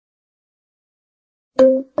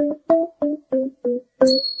ဒီ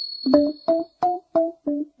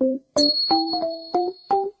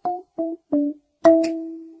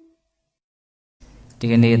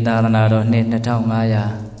ကနေ့သာသနာတော်နှစ်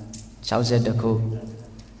2562ခု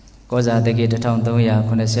ကောဇာတက္ကီ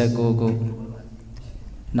1389ခု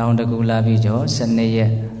နောင်တကူလာပြီကျော်12ရ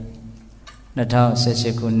က်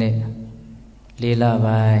2018ခုနှစ်4လ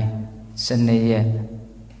ပိုင်း12ရက်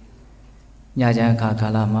ညချမ်းခါကာ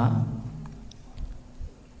လမှာ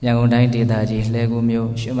ရန်ကုန်တိုင်းဒေသကြီးလှဲကူးမြို့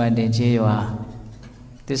ရွှေမိုင်တင်ကျေးရွာ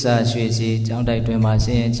သစ္စာရွှေစီကျောင်းတိုက်တွင်မှာဆ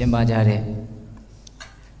င်းရဲကျင်းပကြတဲ့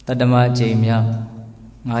တတ္တမကျိန်မြောက်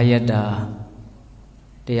9ရက်တာ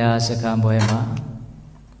တရားစခန်းပွဲမှာ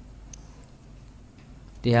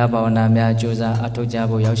တရားဘာဝနာများကြိုးစားအထောက်ကြ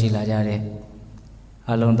ဖို့ရောက်ရှိလာကြတဲ့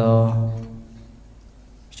အလုံးသော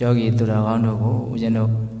ယောဂီသူတော်ကောင်းတို့ကိုဦးဇင်း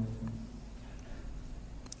တို့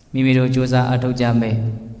မိမိတို့ကြိုးစားအထောက်ကြမယ်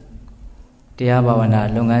တရားဘာဝနာ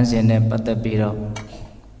လုပ်ငန်းစဉ်နဲ့ပတ်သက်ပြီးတော့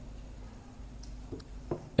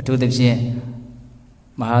အထူးသဖြင့်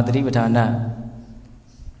မဟာသတိပဋ္ဌာန်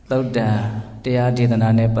သုတ်တံတရားဒေသနာ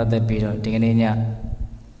နဲ့ပတ်သက်ပြီးတော့ဒီကနေ့ည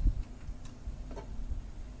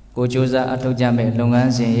ကိုကြိုးစားအထောက်ကြမဲ့လုပ်င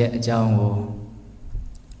န်းစဉ်ရဲ့အကြောင်းကို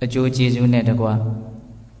အကျိုးကျေးဇူးနဲ့တကွ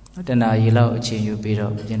တဏှာရီလောက်အချိန်ယူပြီး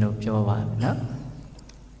တော့ကျင်းတို့ပြောပါမယ်နော်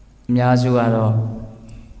အများစုကတော့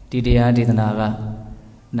ဒီတရားဒေသနာက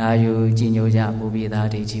နာယူကြည်ညိုကြပူပြီးသား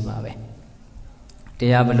တွေကြီးပါပဲတ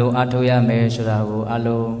ရားဘလို့အထောက်ရမယ်ဆိုတာကိုအ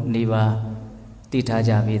လုံးနေပါသိထား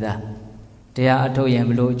ကြပြီးသားတရားအထုတ်ရင်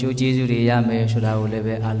ဘလို့အကျိုးကျေးဇူးတွေရမယ်ဆိုတာကိုလည်း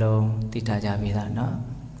ပဲအလုံးသိထားကြပြီးသားနော်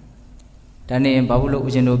ဒါနဲ့ဘာလို့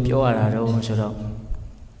ဦးဇင်းတို့ပြောရတာတော့ဆိုတော့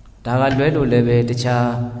ဒါကလွဲလို့လည်းပဲတခြား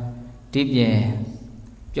ဒီပြင်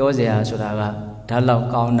ပြောစရာဆိုတာကဓာတ်လောက်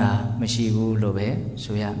ကောင်းတာမရှိဘူးလို့ပဲ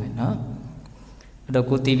ဆိုရမယ်နော်အဲ့တော့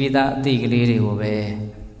ကိုတီးပြီးသားအသိကလေးတွေကိုပဲ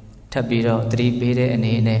ထပ်ပြီးတော့သတိပေးတဲ့အ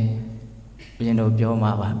နေနဲ့ဦးဇင်းတို့ပြော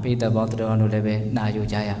မှာပါပိဋကပေါင်းတော်တို့လည်းပဲနာယူ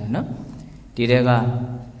ကြရမယ်နော်ဒီတဲ့က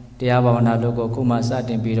တရားဘာဝနာလုပ်ကိုခုမှစတ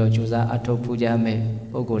င်ပြီးတော့ကြိုးစားအထောက်ဖူးကြမယ်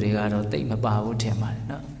ပုဂ္ဂိုလ်တွေကတော့သိမပါဘူးထင်ပါတယ်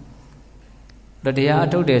နော်ဒါတရားအ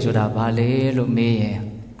ထုတ်တယ်ဆိုတာဘာလဲလို့မေးရင်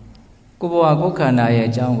ကိုယ်ဘဝကိုယ်ခန္ဓာရဲ့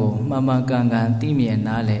အကြောင်းကိုမှန်မှန်ကန်ကန်သိမြင်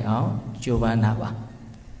နားလည်အောင်ကြိုးပမ်းတာပါ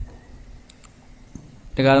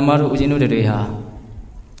တရားဓမ္မတို့ဦးဇင်းတို့တွေဟာ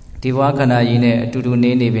ဒီဘဝခန္ဓာကြီးနဲ့အတူတူ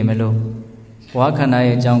နေပေမဲ့လို့ဘဝခန္ဓာ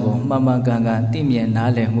ရဲ့အကြောင်းကိုမှန်မှန်ကန်ကန်သိမြင်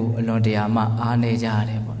နားလည်မှုအလွန်တရာမှအားနည်းကြရ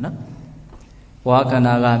တယ်ပေါ့နော်ဘဝခန္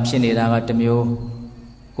ဓာကဖြစ်နေတာကတစ်မျိုး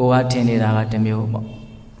ကိုယ်ကထင်နေတာကတစ်မျိုးပေါ့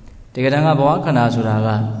တကယ်တမ်းကဘဝခန္ဓာဆိုတာက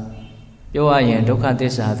ပြောရရင်ဒုက္ခသ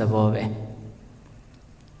စ္စာသဘောပဲ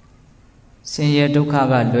ဆင်းရဲဒုက္ခ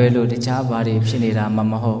ကလွဲလို့တခြားဘာတွေဖြစ်နေတာမှ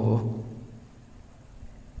မဟုတ်ဘူး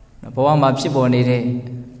ဘဝမှာဖြစ်ပေါ်နေတဲ့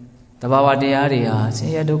သဘာဝတရားတွေဟာဆ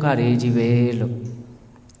င်းရဲဒုက္ခတွေကြီးပဲလို့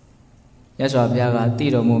မြတ်စွာဘုရားကသိ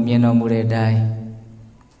တော်မူမြင်တော်မူတဲ့အတိုင်း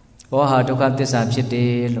ဘောဟာဒုက္ခသစ္စာဖြစ်တ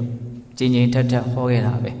ယ်လို့ကျင့်ထက်ထက်ဟောခဲ့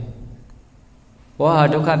တာပဲဘောဟာ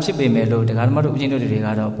ဒုက္ခဖြစ်ပေမဲ့လို့တရားဓမ္မတို့အကျဉ်းတို့တွေက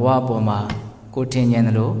တော့ဘဝအပေါ်မှာကိုထင်ဉာဏ်တ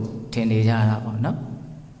ယ်လို့ထင်နေကြတာပေါ့နော်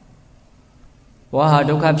ဘဝဟာ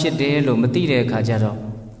ဒုက္ခဖြစ်တယ်လို့မသိတဲ့အခါကျတော့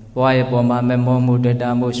ဘဝရဲ့ပေါ်မှာမမောမှုတွေ့တာ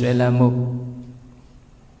မှုဆွဲလန်းမှု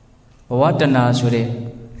ဘဝတဏှာဆိုတဲ့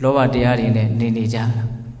လောဘတရားတွေနဲ့နေကြတာ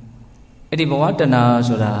အဲ့ဒီဘဝတဏှာ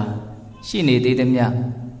ဆိုတာရှိနေသေးသမျှ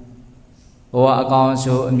ဘဝအကောင်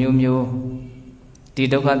ဆိုအမျိုးမျိုးဒီ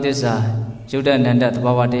ဒုက္ခသစ္စာယုတ်တနန္တသ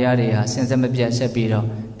ဘာဝတရားတွေဟာဆင်ဆက်မပြတ်ဆက်ပြီးတော့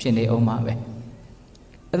ဖြစ်နေအောင်ပါပဲ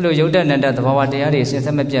အဲ့လိုယုတ်တနန္တသဘာဝတရားတွေဆင်ဆ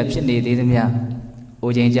က်မပြတ်ဖြစ်နေသေးသမျှ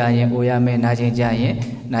အိုခြင်းကြရင်အိုရမယ်နာခြင်းကြရင်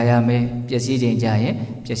နာရမယ်ပျက်စီးခြင်းကြရင်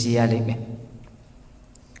ပျက်စီးရလိမ့်မယ်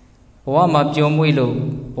ဘဝမှာပျော်မွေ့လို့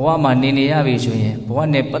ဘဝမှာနေရပြီဆိုရင်ဘဝ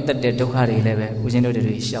နဲ့ပတ်သက်တဲ့ဒုက္ခတွေလည်းပဲဦးဇင်းတို့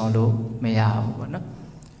တွေရှောင်လို့မရဘူးပေါ့နော်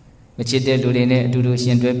မချစ်တဲ့လူတွေနဲ့အတူတူရှ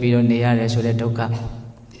င်တွဲပြီးတော့နေရတယ်ဆိုတဲ့ဒုက္ခ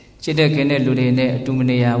ချစ်တဲ့ခင်တဲ့လူတွေနဲ့အတူမ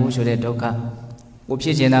နေရဘူးဆိုတဲ့ဒုက္ခကိုဖြ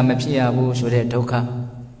စ်ချင်တာမဖြစ်ရဘူးဆိုတဲ့ဒုက္ခ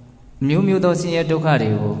မျိုးမျိုးသောဆင်းရဲဒုက္ခတွေ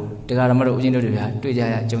ကိုတရားဓမ္မတို့ဦးဇင်းတို့တွေကတွေ့ကြ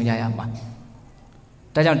ရကြုံကြရမှာ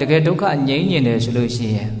ဒါကြောင့်တကယ်ဒုက္ခငြိမ်းညင်တယ်ဆိုလို့ရှိ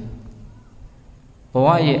ရင်ဘဝ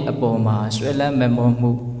ရဲ့အပေါ်မှာဆွဲလန်းမမော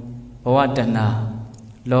မှုဘဝတဏှာ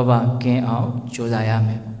လောဘကင်းအောင်ကြိုးစားရမ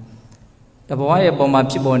ယ်တဘဝရဲ့ပေါ်မှာ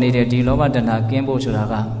ဖြစ်ပေါ်နေတဲ့ဒီလောဘတဏှာကင်းဖို့ဆိုတာ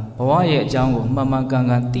ကဘဝရဲ့အကြောင်းကိုမှန်မှန်ကန်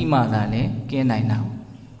ကန်သိမှသာလေကင်းနိုင်တာ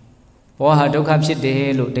ဘဝဟာဒုက္ခဖြစ်တယ်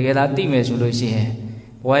လို့တကယ်သာသိမယ်ဆိုလို့ရှိရင်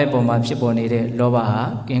ဘဝရဲ့ပုံမှာဖြစ်ပေါ်နေတဲ့လောဘဟာ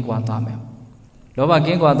ကင်းကွာသွားမယ်လောဘက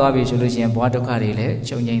င်းကွာသွားပြီဆိုလို့ရှိရင်ဘဝဒုက္ခတွေလည်း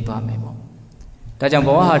ချုပ်ငြိမ်းသွားမယ်ပေါ့ဒါကြောင့်ဘ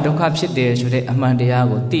ဝဟာဒုက္ခဖြစ်တယ်ဆိုတဲ့အမှန်တရား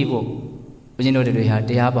ကိုသိဖို့ဦးဇင်းတို့တွေဟာ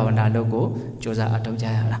တရားဘာဝနာလုပ်ကိုကြိုးစားအထောက်ကြ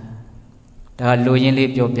ရတာဒါကလိုရင်း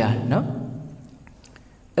လေးပြောပြတယ်နော်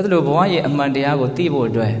အဲ့ဒါလိုဘဝရဲ့အမှန်တရားကိုသိဖို့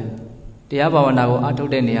အတွက်တရားဘာဝနာကိုအထော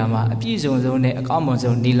က်တဲ့နေရာမှာအပြည့်စုံဆုံးနဲ့အကောင်းမွန်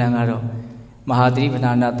ဆုံးနိလန်ကတော့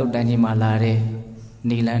Mahadripanana Totani Malare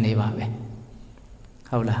Nila Nevabe.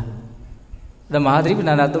 Howla. The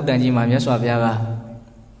Mahadripanana Totani Mamyaswabiaga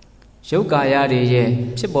Shokaya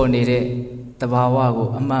de Chibonide, the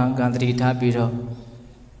Bawago, among Gandri Tapiro,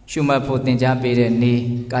 Shuma Potenja Pere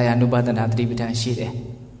Ni, Kaya Nubatana Tribitan Shide.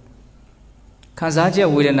 Kanzaja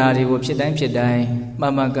Widanari would Chidam Chidai,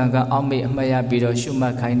 Mama Ganga Ami Maya Biro,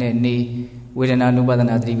 Shuma Kaine Ni, Widana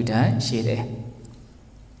Nubatana Tribitan Shide.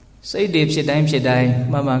 Say deep Chidam Chidai,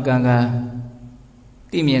 Mama Ganga,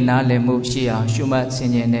 Timiana Lemu Shia, Shuma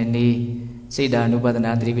Sinyan Ni, Seda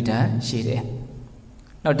Nubatana Tribitan Shide.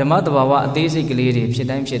 Now the mother of these lady,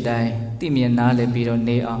 Shidam Shidai, Timiana Lebiro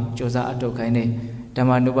Nea, Josa Atokane,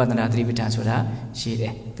 Damanubatana Tribitan Soda,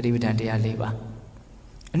 Shide, Tribitantia Leva.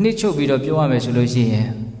 Nicho Bido Puame Sulusi,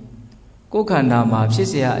 Kokandama,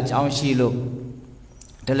 Chisia, John Shilo,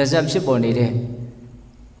 the Lazab Shibonide,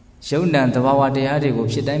 Shonan, the Wawa de Adigo,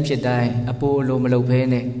 Shidam Shidai, Apollo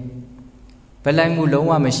Malopene, Pelamu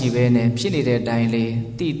Loma Meshibene, Shinide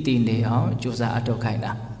Daile, Titine, Josa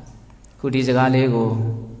Atokaina. Who is a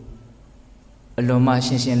galego? A loma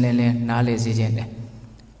shin nale zigende.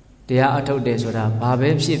 They are out days with a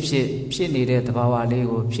babe she needed the Bawa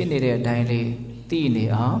lego, she needed daily, tini,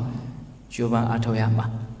 Juba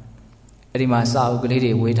Atoyama. Rima Sao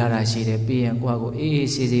Glady, waiter, she de P and Quago,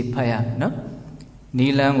 easy paya, no?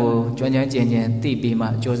 Nilango, Jonia Jenian,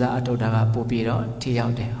 Tibima, Josa Atodaga, Pupiro, tea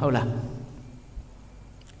out there, hola.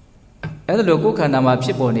 At the local Kanama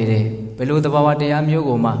Pipone, below the Bawa de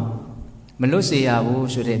Amyogoma. Melusia, who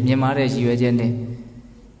should have Yamare Juagene.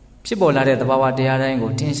 Pibola de the Bawa de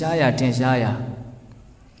Arango, Tinshaya.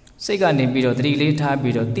 Sega Nibiro, 3 later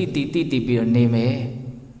biro, Titi biro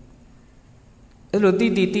name. A little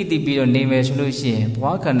Titi biro name, Solution,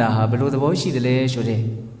 Wakana, below the Boshi de Le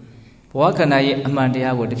Shode. Wakana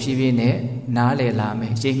Amandia would Pivine, Nale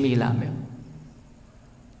Lame, Jamie Lame.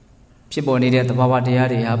 Piboni de the Bawa de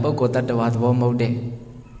Aria, Boko that the Wamo.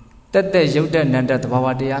 That the Judan and that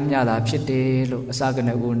Bawadi Amyala Pite,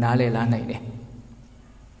 Saganagu Nale Lane.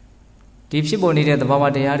 Deep Shibo needed the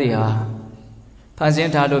Bawadi area.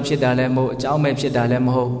 Panzenta loop Shidalemo, Jaume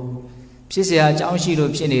Shidalemo. Pisia Jaunshi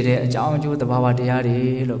loop Shinide, Jaunju the Bawadi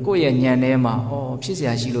area, Lokoya Yanema, or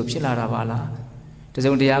Pisia she loop Shilaravala. The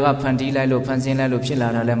Zondiaga Pandila loop Panzina loop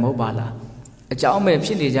Shilara Lemobala. A Jaume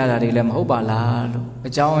Shidijara Lemobala, a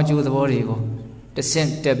Jaunju the Borigo. The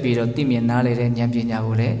scent biro Timian Nale and Yampina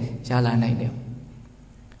Vole, Jala Nine.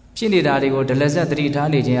 Shinidarigo, the lesser 3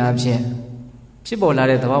 tonnage in Abshen. Shibola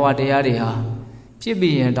de Wawa de Aria.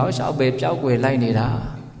 Shibi and thou shalt be Pjauque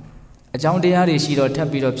Lineda. A John de Ari Shido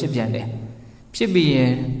Tapiro Psipiane. Shibi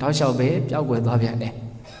and thou shalt be Pjauque Babiane.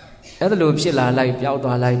 Other loop Shilla like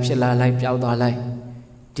Piauda like Shilla like Piauda like.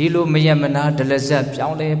 Dilo Mayamana, the lesser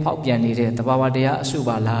Pjaule Paupianide, the Wawa de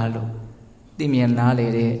Subala. Timian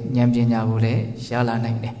Nale, Yamjina Vole, Shala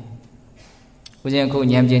Nine. Ujanko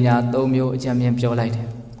Yamjina, Tomio, Jamian Piolite.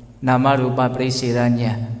 Namaru Paprisi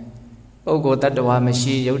Rania. Ogo Tatawa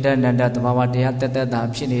Mashi, Yodan and that Mawadia Tata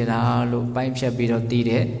Pshinira, Pipe Shabiro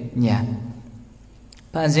Tide, Nya.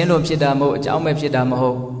 Panzelo Pidamo, Jaume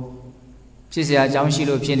Pidamo. Chisia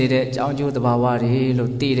Jamshilo Pinide, Janju the Bawari,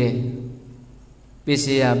 Lutide.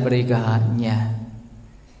 Pisia Briga, Nya.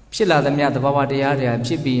 Shilla the Mia the Baba de Aria,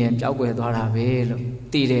 Chibi and Jagwe Dora Velo,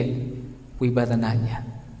 Tide, we better Nanya.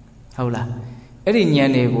 Hola. Erin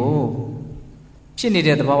Yanego. She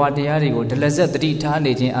needed the Baba de Ario, the Lazar 3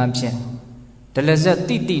 tonnage in Absent. The Lazar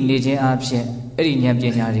Titi Nage Absent, Erin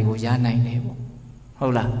Yamjanigo, Yana Nebo.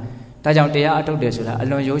 Hola. Tajan de Ato Desula,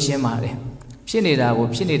 alone Yoshi Mare. She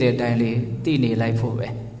needed daily, Tini like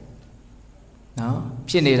Fobe. No?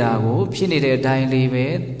 She needed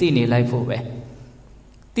daily, Tini like Fobe.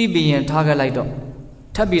 Tibi and Taga Lido,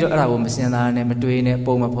 Tabiro Arabum Sena, Metuine,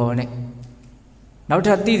 Pomapone. Now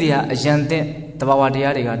Tatidia, a gente, the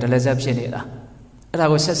Bawadiariga, the Lazapshinida. And I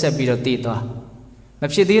was a biro tita.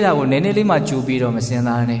 Mapshidira will nenely machu biro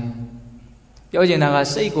Messenane. Yojinaga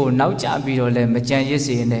Seiko, now Jabiro, le Majan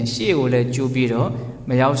Yesine, she will let you biro,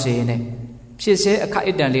 Mayasine. She said a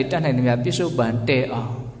kaidan later and Bishop and Te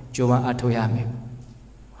Juma Atoyami.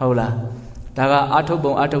 Hola. Daga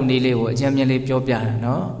Atobon Ato Nile, Jamily Piopia,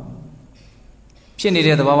 no? She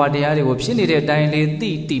needed the Baba de Ari, she needed daily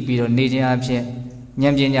Tibiro, Nidian Absent,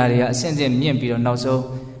 Yamjinaria, sends him Yambiro now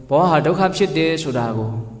so. Boha Dokap de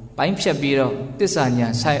Sudago. Pine Shabiro,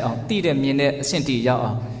 Tisanya, Sai of Tidem Mine, Senti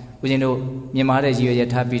Yao, within Yamare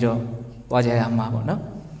Yatabido, Wajaya Mabo, no?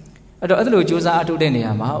 At other Josa Ato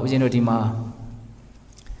Deniama, within Dima.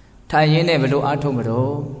 Tayene Velo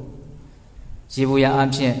Atomado, Jibuya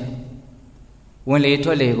Absent. When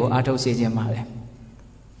later Lego Ato Sejamare.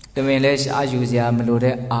 The Melesh Ajusia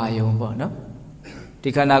Melode Ayombo, no? ဒီ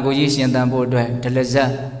ခန္ဓာကိုယ်ကြီးရှင်သန်ဖို့အတွက်ဒလဇ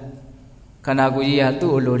တ်ခန္ဓာကိုယ်ကြီးက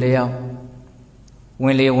သူ့အလိုလျောက်ဝ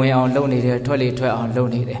င်လေဝင်အောင်လုပ်နေတယ်ထွက်လေထွက်အောင်လုပ်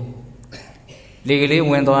နေတယ်လေကလေး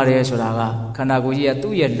ဝင်သွားတယ်ဆိုတာကခန္ဓာကိုယ်ကြီးက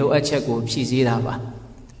သူ့ရဲ့လိုအပ်ချက်ကိုဖြည့်ဆည်းတာပါ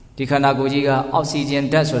ဒီခန္ဓာကိုယ်ကြီးကအောက်ဆီဂျင်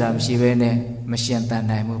ဓာတ်ဆိုတာမရှိဘဲနဲ့မရှင်သန်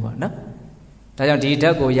နိုင်ဘူးပေါ့နော်ဒါကြောင့်ဒီဓာ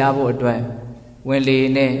တ်ကိုရဖို့အတွက်ဝင်လေ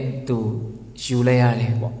နဲ့သူယူလိုက်ရတ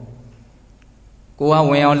ယ်ပေါ့ကိုက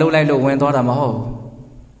ဝင်အောင်လှုပ်လိုက်လို့ဝင်သွားတာမဟုတ်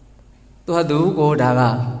သူဟာသူကိုဒါက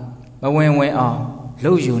မဝင်အောင်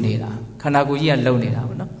လှုပ်ယူနေတာခန္ဓာကိုယ်ကြီးကလှုပ်နေတာ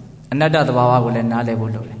ပေါ့နော်အနတ္တသဘာဝကိုလည်းနားလည်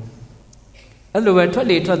ဖို့လုပ်တယ်အဲ့လိုပဲထွက်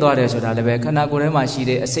လေထွက်သွားတယ်ဆိုတာလည်းပဲခန္ဓာကိုယ်ထဲမှာရှိ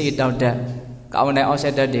တဲ့အစိတ်အတောက်ဓာတ်ကာဗွန်ဒိုင်အောက်ဆို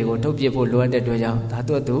က်ဓာတ်တွေကိုထုတ်ပြဖို့လိုအပ်တဲ့အတွက်ကြောင့်ဒါ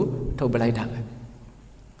သူ့ထုတ်ပလိုက်တာပဲ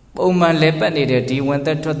ပုံမှန်လဲပတ်နေတဲ့ဒီဝင်သ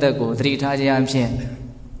က်ထွက်သက်ကိုသတိထားခြင်းအပြင်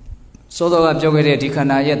စောစောကပြောခဲ့တဲ့ဒီခန္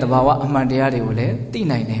ဓာရဲ့သဘာဝအမှန်တရားတွေကိုလည်းသိ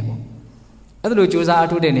နိုင်တယ်ပေါ့အဲ့လိုကြိုးစားအ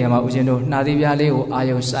ထုတဲ့နေရာမှာဦးဇင်းတို့နှာသီးပြားလေးကိုအာ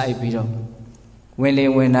ယုံစိုက်ပြီးတော့ဝင်လေ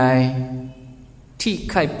ဝင်တိုင်းထိ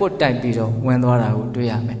ခိုက်ပုတ်တိုက်ပြီးတော့ဝင်သွားတာကိုတွေ့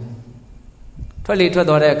ရမယ်ထွက်လေထွက်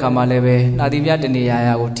သွားတဲ့အခါမှာလည်းပဲနှာသီးပြားတနေရာ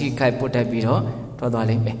ရာကိုထိခိုက်ပုတ်တိုက်ပြီးတော့ထွက်သွား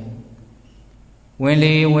လိမ့်မယ်ဝင်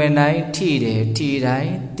လေဝင်တိုင်းထိတယ်ထိတို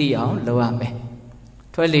င်းသိအောင်လုပ်ရမယ်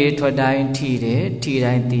ထွက်လေထွက်တိုင်းထိတယ်ထိ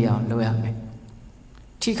တိုင်းသိအောင်လုပ်ရမယ်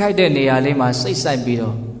ထိခိုက်တဲ့နေရာလေးမှာစိတ်ဆိုင်ပြီး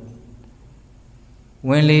တော့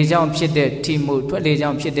ဝင်လေကြောင့်ဖြစ်တဲ့ထိမှုထွက်လေကြော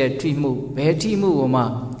င့်ဖြစ်တဲ့ထိမှုဘယ်ထိမှုကိုမှ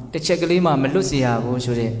တစ်ချက်ကလေးမှမလွတ်စေရဘူး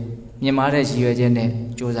ဆိုတဲ့မြင်မာတဲ့ရည်ရွယ်ချက်နဲ့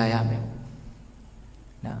ကြိုးစားရမယ်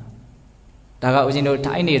နော်ဒါကဦးဇင်းတို့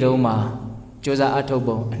ထိုင်းနေတော့မှကြိုးစားအထုတ်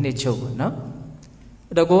ပုံအနှစ်ချုပ်ပေါ့နော်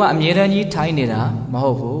အဲ့တော့ကိုကအမြဲတမ်းကြီးထိုင်းနေတာမ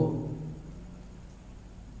ဟုတ်ဘူး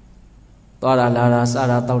သွားတာလာတာစား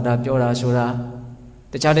တာတောက်တာပြောတာဆိုတာ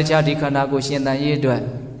တခြားဒီခန္ဓာကိုယ်ရှင်သန်ရေးအတွက်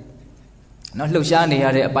နော်လှုပ်ရှားနေရ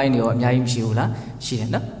တဲ့အပိုင်းတွေရောအများကြီးမရှိဘူးလားရှိတယ်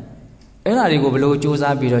နော်အဲ့ဒါတွေကိုဘယ်လိုစူးစ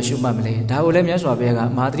မ်းပြီးတော့ရှုမှတ်မလဲဒါကိုလည်းမြတ်စွာဘုရားက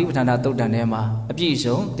မဟာသတိပဋ္ဌာန်သုတ်တန်ထဲမှာအပြည့်အ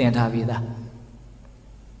စုံသင်ထားပြီးသားဣ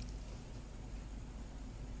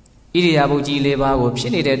ရိယာပုကြီး၄ပါးကိုဖြ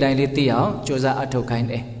စ်နေတဲ့အတိုင်းလေးသိအောင်စူးစမ်းအထောက်ခိုင်း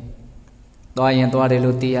တယ်သွားရင်သွားတယ်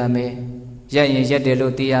လို့သိရမယ်ရက်ရင်ရက်တယ်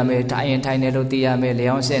လို့သိရမယ်ထိုင်ရင်ထိုင်တယ်လို့သိရမယ်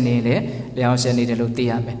လျှောင်းဆက်နေတယ်လျှောင်းဆက်နေတယ်လို့သိ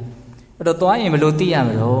ရမယ်အဲ့တော့သွားရင်ဘယ်လိုသိရမ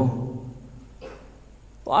လို့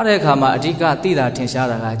သွားတဲ့အခါမှာအဓိကသိတာထင်ရှား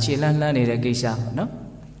တာကခြေလှမ်းနေတဲ့ကိစ္စပေါ့နော်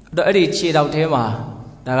အဲ့တော့အဲ့ဒီခြေတောက်ထဲမှာ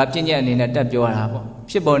ဒါကပြည့်ညက်အနေနဲ့တက်ပြောတာပေါ့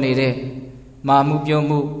ဖြစ်ပေါ်နေတဲ့မာမှုပြုံး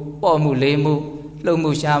မှုပေါ့မှုလေးမှုလှုပ်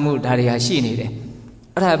မှုရှားမှုဒါတွေဟာရှိနေတယ်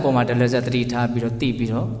အဲ့ဒါအပေါ်မှာတလက်ဆက်သတိထားပြီးတော့သိပြီး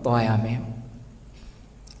တော့သွားရမယ်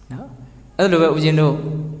နော်အဲ့လိုပဲဦးဇင်းတို့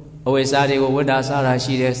အဝိစားတွေကိုဝတ္တာစားတာ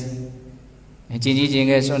ရှိတယ်ကျင်ကြီးကျင်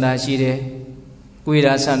ငယ်ဆွမ်းတာရှိတယ်ကိုယ်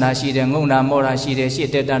တာဆန္ဒရှိတယ်ငုံတာမောတာရှိတယ်ရှေ့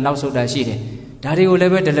တက်တာနောက်ဆုတ်တာရှိတယ်ဒါတွေကိုလ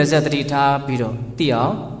ည်းပဲတလက်ဆက်သတိထားပြီးတော့သိအော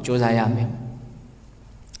င်ကြိုးစားရမယ်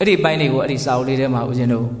အဲ့ဒီပိုင်းတွေကိုအဲ့ဒီစာအုပ်လေးထဲမှာဦးဇ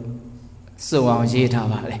င်းတို့စုံအောင်ရေးထား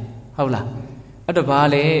ပါလေဟုတ်လားအဲ့တော့ဘာ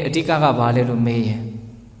လဲအဓိကဘာလဲလို့မေးရင်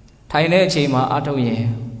ထိုင်တဲ့အချိန်မှာအထုတ်ရင်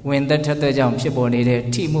ဝင်သက်ထက်တဲ့ကြောင့်ဖြစ်ပေါ်နေတဲ့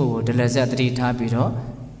ထိမှုကိုတလက်ဆက်သတိထားပြီးတော့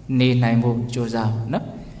နေနိုင်ဖို့ကြိုးစားပါနော်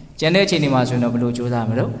ကျန်တဲ့အချိန်ဒီမှာဆိုရင်တော့ဘယ်လိုကြိုးစား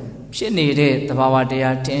မလို့ဖြစ်နေတဲ့သဘာဝတ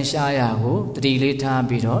ရားထင်ရှားရာကိုတတိလေးထား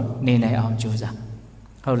ပြီးတော့နေနိုင်အောင်ကြိုးစား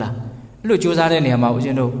ဟုတ်လားအဲ့လိုကြိုးစားတဲ့နေရာမှာဦးဇ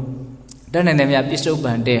င်းတို့တတ်နိုင်တဲ့မြတ်ပြစ္ဆုတ်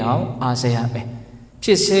ပံတဲ့အောင်အားစရမယ်ဖြ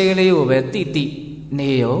စ်စေကလေးကိုပဲတိနေ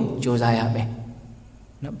ရုံကြိုးစားရမယ်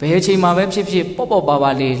နော်ဘယ်အချိန်မှာပဲဖြစ်ပေါ့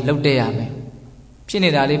ပါလေးလှုပ်တဲ့ရမယ်ဖြစ်နေ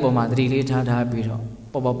တာလေးပုံမှာတတိလေးထားပြီးတော့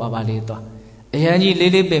ပေါ့ပါလေးသွားအရန်ကြီး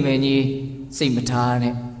လေးပင်ကြီးစိတ်မထား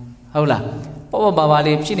နဲ့ဟုတ်လားပေါ့ပါ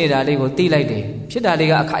လေးဖြစ်နေတာလေးကိုသိလိုက်တယ်ဖြစ်တာလေး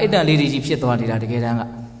ကအခိုက်အတန့်လေးတွေကြီးဖြစ်သွားနေတာတကယ်တမ်းက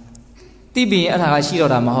သိပြီးရင်အဲ့ဒါကရှိ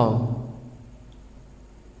တော့တာမဟုတ်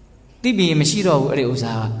သိပြီးရင်မရှိတော့ဘူးအဲ့ဒီဥစ္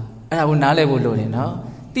စာကအဲ့ဒါကိုနားလည်ဖို့လိုတယ်နော်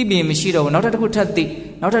သိပြီးရင်မရှိတော့ဘူးနောက်တစ်ခုထပ်သိ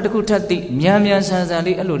နောက်တစ်ခုထပ်သိမြန်ဆန်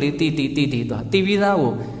လေးအဲ့လိုလေးသိသွားသိပြီးသား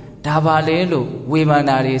ကိုဒါပါလေလို့ဝေဘာ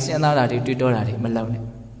နာတွေစဉ်းစားတာတွေတွေးတောတာတွေမလုပ်နဲ့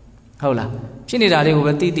ဟုတ်လားဖြစ်နေတာလေးကို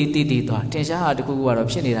ပဲသိသွားထင်ရှားတာတစ်ခုကတော့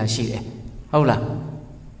ဖြစ်နေတာရှိတယ်ဟုတ်လား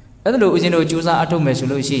အဲ့ဒါလို့ဦးဇင်းတို့ကြိုးစားအထုတ်မယ်ဆို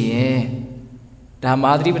လို့ရှိရင်ဒါမ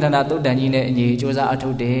ဟာသတိပဋ္ဌာန်သုတ်တန်ကြီးနဲ့အညီကြိုးစားအထု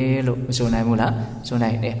တ်တယ်လို့မဆိုနိုင်ဘူးလားဆို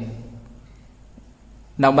နိုင်တယ်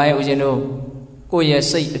နောက်ပိုင်းဦးဇင်းတို့ကိုယ့်ရဲ့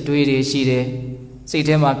စိတ်အတွေးတွေရှိတယ်စိတ်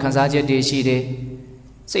ထဲမှာခံစားချက်တွေရှိတယ်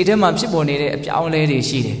စိတ်ထဲမှာဖြစ်ပေါ်နေတဲ့အပြောင်းအလဲတွေ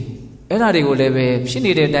ရှိတယ်အဲ့ဒါတွေကိုလည်းပဲဖြစ်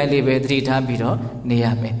နေတဲ့အတိုင်းလေးပဲသတိထားပြီးတော့နေရ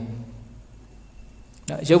မယ်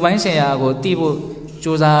ရုပ်ပိုင်းဆင်ရာကိုသိဖို့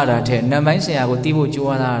ကြိုးစားရတာတဲ့နာမ်ပိုင်းဆင်ရာကိုသိဖို့ကြိုး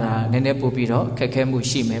စားရတာနည်းနည်းပို့ပြီးတော့ခက်ခဲမှု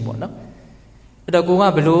ရှိမယ်ပေါ့နော်အဲ့တော့ကိုက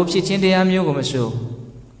ဘလို့ဖြစ်ချင်းတရားမျိုးကိုမဆို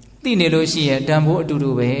သိနေလို့ရှိရင်တန်ဖိုးအတူတူ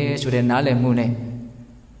ပဲဆိုတဲ့နားလည်မှုနဲ့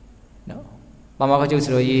နော်ပါမခကျုပ်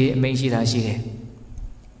ဆိုလို့ရေးအမိန့်ရှိတာရှိတယ်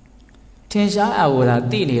ထင်ရှားအဝါဒ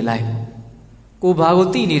သိနေလိုက်ကိုဘာကို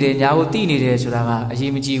သိနေတယ်ညာကိုသိနေတယ်ဆိုတာကအ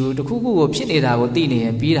ရေးမကြီးဘူးတခုခုကိုဖြစ်နေတာကိုသိနေရ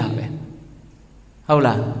င်ပြီးတာပဲဟ ဟုတ်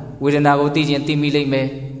လားဝေဒနာကိုသိခြင်းသိမိလိမ့်မယ်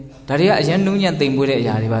ဒါတွေကအရင်နုညံ့သိမ်မွေးတဲ့အ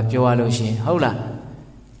ရာတွေပါပြောရလို့ရှိရင်ဟုတ်လား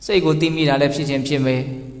စိတ်ကိုသိမိတာလည်းဖြစ်ခြင်းဖြစ်မယ်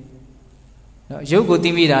နော်ရုပ်ကိုသိ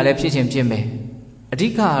မိတာလည်းဖြစ်ခြင်းဖြစ်မယ်အဓိ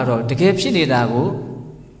ကကတော့တကယ်ဖြစ်နေတာကို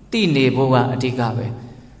သိနေဖို့ကအဓိကပဲ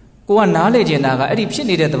ကိုကနားလေကျင်တာကအဲ့ဒီဖြစ်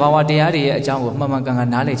နေတဲ့သဘာဝတရားတွေရဲ့အကြောင်းကိုမှန်မှန်ကန်ကန်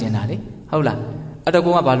နားလေကျင်တာလေဟုတ်လားအဲ့တော့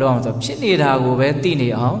ကိုကဘာလုပ်အောင်ဆိုဖြစ်နေတာကိုပဲသိနေ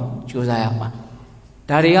အောင်ကြိုးစားရမှာ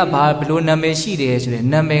ဒါတွေကဘာဘလို့နာမည်ရှိတယ်ဆိုရင်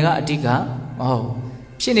နာမည်ကအဓိကမဟုတ်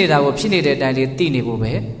ဖြစ်နေတာကိုဖြစ်နေတဲ့အတိုင်းလေးသိနေဖို့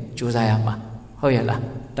ပဲကြိုးစားရမှာဟုတ်ရဲ့လား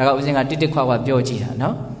ဒါကဦးဇင်းကတိတိခွာခွာပြောကြည့်တာ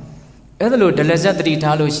နော်အဲ့ဒါလို့ဒလဇတ်တတိ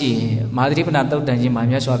ထားလို့ရှိရင်မာသရိပဏသုတ်တန်ကြီးမှာ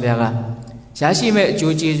မြတ်စွာဘုရားကရရှိမဲ့အ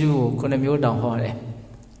ကျိုးကျေးဇူးကို9မျိုးတောင်ဟောတယ်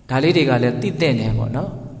ဒါလေးတွေကလည်းသိတဲ့နေပေါ့နော်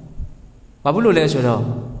ဘာဖြစ်လို့လဲဆိုတော့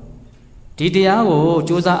ဒီတရားကိုစ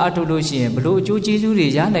조사အထုတ်လို့ရှိရင်ဘလို့အကျိုးကျေးဇူးတွေ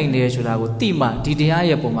ရနိုင်တယ်ဆိုတာကိုသိမှဒီတရား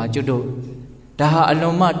ရဲ့ပုံမှာကျွတ်တို့ဒါဟာအ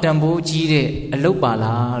လုံးမတန်ဖိုးကြီးတဲ့အလုပ်ပါ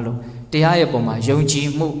လားလို့တရားရဲ့ပုံမှာယုံကြည်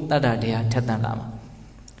မှုတတ္တတရားထက်သန်လာမှာ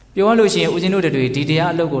ပြောရလို့ရှိရင်ဦးဇင်းတို့တွေဒီတရား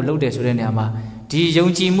အလုပ်ကိုလုပ်တယ်ဆိုတဲ့နေရာမှာဒီယုံ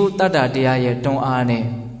ကြည်မှုတတ္တတရားရဲ့တွန်းအားနဲ့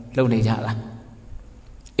လုပ်နေကြတာ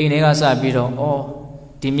အိမ်ထဲကစပြီးတော့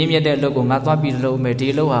ဒီမြင့်မြတ်တဲ့အလုပ်ကိုငါသွားပြီးလုပ်မယ်ဒီ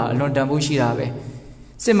အလုပ်ဟာအလွန်တန်ဖိုးရှိတာပဲ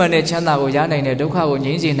စစ်မှန်တဲ့ချမ်းသာကိုရနိုင်တဲ့ဒုက္ခကို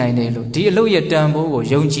ငြိမ်းစေနိုင်တယ်လို့ဒီအလုပ်ရဲ့တန်ဖိုးကို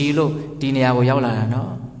ယုံကြည်လို့ဒီနေရာကိုရောက်လာတာနော်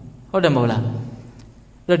ဟုတ်တယ်မဟုတ်လား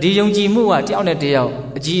အဲ့တော့ဒီယုံကြည်မှုကတယောက်နဲ့တယောက်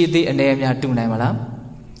အကြီးအသေးအနေအများတူနိုင်မလား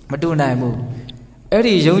မတူနိုင်ဘူးအဲ့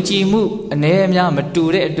ဒီယုံကြည်မှုအနေအများမတူ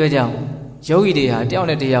တဲ့အတွက်ကြောင့်ယောဂီတွေဟာတယောက်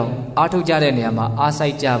နဲ့တယောက်အားထုတ်ကြတဲ့နေရာမှာအားစို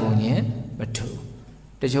က်ကြပုံချင်းမတူ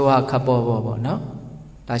တချို့ကခပ်ပေါ်ပေါ့နော်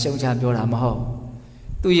ဒါရှုံချပြောတာမဟုတ်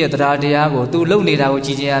သူ့ရဲ့တရားတရားကိုသူလုံနေတာကိုကြ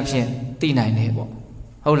ည်ခြင်းအဖြစ်သိနိုင်တယ်ပေါ့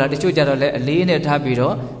ဟုတ်လားတချို့ကြတော့လည်းအလေးနဲ့ထားပြီး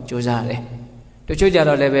တော့ကြိုးစားတယ်တချို့ကြ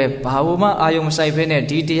တော့လည်းပဲဘာမှအာယုံမဆိုင်ဖဲနဲ့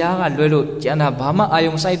ဒီတရားကလွဲလို့ကျန်တာဘာမှအာ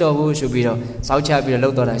ယုံမဆိုင်တော့ဘူးဆိုပြီးတော့စောက်ချပြီးတော့လှု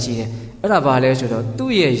ပ်တော့တာရှိတယ်အဲ့ဒါဘာလဲဆိုတော့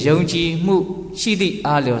သူ့ရဲ့ယုံကြည်မှုရှိသည့်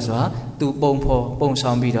အားလျော်စွာသူပုံဖော်ပုံ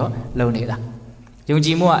ဆောင်ပြီးတော့လုပ်နေတာယုံကြ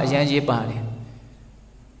ည်မှုကအရင်ရေးပါတယ်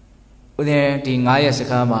ဦးဇင်းဒီ9ရက်စ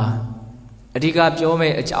ကားမှာအဓိကပြောမ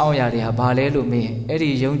ယ့်အကြောင်းအရာတွေဟာဘာလဲလို့မေးရင်အဲ့ဒီ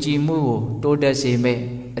ယုံကြည်မှုကိုတိုးတက်စေမယ့်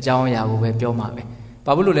အကြောင်းအရာကိုပဲပြောမှာပဲ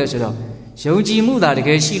ဘာဖြစ်လို့လဲဆိုတော့ယုံကြည်မှုသာတက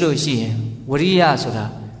ယ်ရှိလို့ရှိရင်ဝရိယဆိုတာ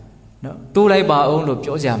နော်တိုးလိုက်ပါအောင်လို့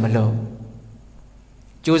ပြောကြမလို့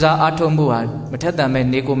ကြိုးစားအားထုတ်မှုဟာမထက်သန်မဲ့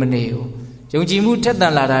နေကိုမနေဘူးယုံကြည်မှုထက်သ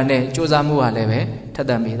န်လာတာနဲ့ကြိုးစားမှုဟာလည်းပဲထက်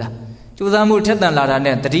သန်ပြီးသားကြိုးစားမှုထက်သန်လာတာ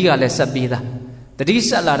နဲ့တတိကလည်းဆက်ပြီးသားတတိ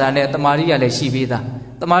ဆက်လာတာနဲ့တမာရီကလည်းရှိပြီးသား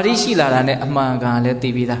တမာရီရှိလာတာနဲ့အမှန်ကန်လည်းသိ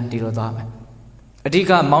ပြီးသားဒီလိုသွားမယ်အဓိ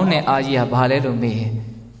ကမောင်းနှင်အားကြီးကဘာလဲလို့မေးရင်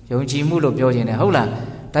ယုံကြည်မှုလို့ပြောခြင်းတယ်ဟုတ်လား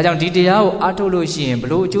ဒါကြောင့်ဒီတရားကိုအားထုတ်လို့ရှိရင်ဘ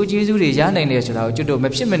လို့အကျိုးကျေးဇူးတွေရနိုင်တယ်ဆိုတာကိုကျွတ်တို့မ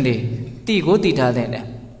ဖြစ်မနေသိကိုသိထားတဲ့နဲ့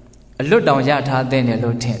အလွတ်တောင်ရထားတဲ့နဲ့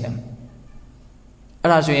လို့ထင်တယ်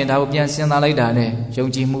အဲ့ဒါဆိုရင်ဒါကိုပြန်စဉ်းစားလိုက်တာနဲ့ယုံ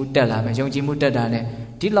ကြည်မှုတက်လာမယ်ယုံကြည်မှုတက်တာနဲ့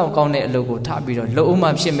ဒီလောက်ကောင်းတဲ့အလုပ်ကိုထားပြီးတော့လှုပ်အောင်မှ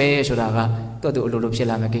ဖြစ်မယ်ဆိုတာကသူ့အလိုလိုဖြစ်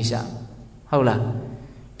လာမယ်ကိစ္စဟုတ်လား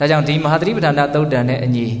ဒါကြောင့်ဒီမဟာသတိပဋ္ဌာန်သုတ်တန်နဲ့အ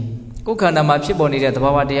ညီကိုယ်ခန္ဓာမှာဖြစ်ပေါ်နေတဲ့သဘာ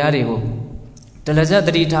ဝတရားတွေကိုဒလဇတ်တ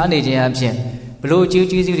တိထားနေခြင်းအပြင်ဘလို့အကျိုး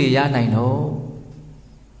ကျေးဇူးတွေရနိုင်တော့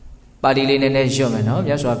ပါဠိလေးနဲ့ရွတ်မယ်နော်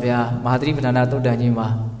မြတ်စွာဘုရားမဟာသတိပဋ္ဌာန်သုတ်တန်ကြီးမှာ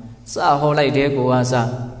စဟောလိုက်တဲ့ကိုကစ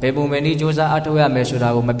ဘယ်ပုံပဲနည်းစ조사အထောက်ရမယ်ဆိုတာ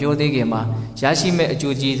ကိုမပြောသေးခင်မှာရရှိမဲ့အ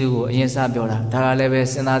ကျိုးကျေးဇူးကိုအရင်စပြောတာဒါကလည်းပဲ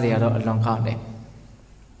စဉ်းစားကြရတော့အလွန်ကောင်းတယ်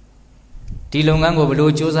ဒီလုပ်ငန်းကိုဘ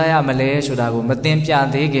လို့စ조사ရမလဲဆိုတာကိုမသိပြ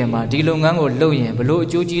သေးခင်မှာဒီလုပ်ငန်းကိုလုပ်ရင်ဘလို့အ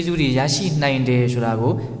ကျိုးကျေးဇူးတွေရရှိနိုင်တယ်ဆိုတာ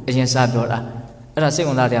ကိုအရင်စပြောတာအဲ့ဒါစိတ်ဝ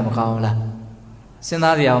င်စားကြမကောင်းဘူးလားစဉ်း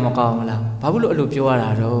စားကြရမကောင်းဘူးလားဘာဖြစ်လို့အဲ့လိုပြောရတာ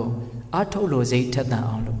တော့အထုတ်လို့စိတ်ထက်သန်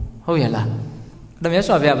အောင်လို့ဟုတ်ရဲ့လားအဲ့ဒါမြတ်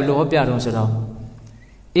စွာဘုရားဘလို့ဟောပြတော့ဆိုတော့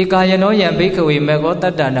ဧကာယနောယံဘိက္ခဝေမေဃောတ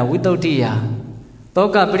တ္တနာဝိတုဒ္ဓိယသော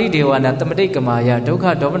ကပရိဒေဝနာတမတိကမာယဒုက္ခ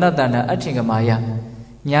ဒေါမနတနာအဋ္ဌင်ကမာယ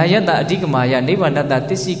ညာယတအဓိကမာယနိဗ္ဗာနတ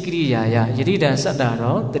သစ္စိကိရိယာယယတိတံစတ္တာ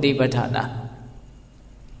ရောတတိပဋ္ဌာနာ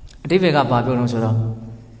အဓိပ္ပာယ်ကဘာပြောလို့ဆိုတော့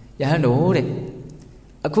ယဟန်တို့တဲ့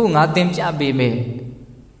အခုငါသင်ပြပေးမယ်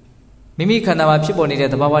မိမိခန္ဓာမှာဖြစ်ပေါ်နေတဲ့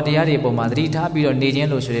သဘာဝတရားတွေအပေါ်မှာသတိထားပြီးတော့နေခြင်း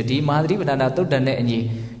လို့ဆိုရယ်ဒီမဟာသတိပဋ္ဌာန်သုတ်တန်နဲ့အညီ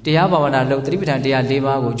တရားဘာဝနာလုပ်သတိပဋ္ဌာန်တရား၄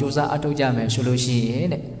ပါးကိုစ조사အထောက်ကြမယ်ဆိုလို့ရှိရင်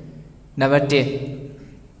တဲ့နံပါတ်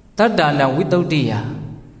1တတ္တနာဝိတုဒ္ဓိယ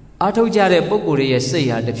အထောက်ကြတဲ့ပုဂ္ဂိုလ်ရဲ့စိတ်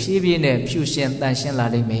ဟာတဖြည်းဖြည်းနဲ့ဖြူရှင်တန်ရှင်းလာ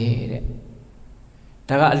လိမ့်မယ်တဲ့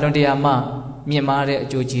ဒါကအလွန်တရာမှမြင့်မားတဲ့အ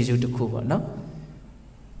ကျိုးကျေးဇူးတစ်ခုပေါ့နော်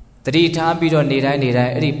သတိထားပြီးတော့နေတိုင်း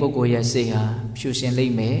အဲ့ဒီပုဂ္ဂိုလ်ရဲ့စိတ်ဟာဖြူရှင်လိ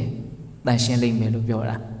မ့်မယ်တန်ရှင်းလိမ့်မယ်လို့ပြော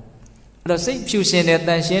တာအဲ့တော့စိတ်ဖြူရှင်တယ်တ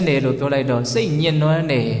န်ရှင်းတယ်လို့ပြောလိုက်တော့စိတ်ညစ်နွမ်း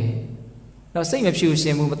တယ်တော့စိတ်မဖြူရှ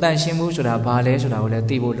င်ဘူးမတန်ရှင်းဘူးဆိုတာဘာလဲဆိုတာကိုလည်း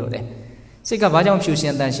သိဖို့လိုတယ်စိတ်ကဘာကြောင့်ဖြူရှ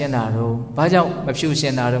င်တန်ရှင်းတာတော့ဘာကြောင့်မဖြူရှ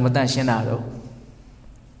င်တာတော့မတန်ရှင်းတာတော့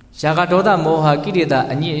ရာဂဒေါသမောဟကိလေသာ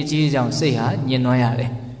အညစ်အကြေးကြောင့်စိတ်ဟာညစ်နွမ်းရတ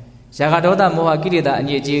ယ် ရာဂဒေါသမောဟကိလေသာအ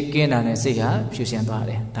ညစ်အကြေးကင်းတာနဲ့စိတ်ဟာဖြူ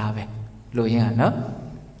စင်သွားတယ်ဒါပဲလို့ရင်းနော်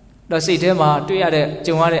တော့စိတ်ထဲမှာတွေ့ရ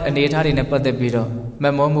တဲ့ကြုံရတဲ့အနေအထားတွေနဲ့ပတ်သက်ပြီးတော့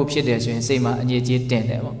မမောမှုဖြစ်တယ်ဆိုရင်စိတ်မှာအညစ်အကြေး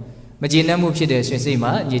တင်တယ်ပေါ့မကျေနပ်မှုဖြစ်တယ်ဆိုရင်စိတ်မှာ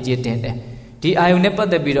အညစ်အကြေးတင်တယ်ဒီအာယုန်နဲ့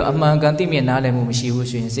ပတ်သက်ပြီးတော့အမှန်ကန်သိမြင်နားလည်မှုမရှိဘူး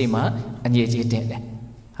ဆိုရင်စိတ်မှာအညစ်အကြေးတင်တယ်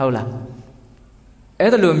ဟုတ်လားအဲ့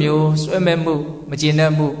ဒါလိုမျိုးစွဲမဲ့မှုမကျေန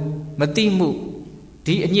ပ်မှုမသိ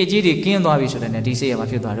မှုဒီအညစ်အကြေးတွေကင်းသွားပြီဆိုတဲ့နဲ့ဒီစိတ်ရ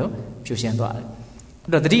မှာဖြစ်သွားတော့ဖြူရှင်သွား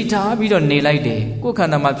တယ်အဲ့တော့သတိထားပြီးတော့နေလိုက်တယ်ကိုယ်ခ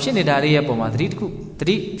န္ဓာမှာဖြစ်နေတာလေးရဲ့ပုံမှာသ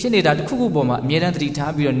တိဖြစ်နေတာတစ်ခုခုပုံမှာအမြဲတမ်းသတိ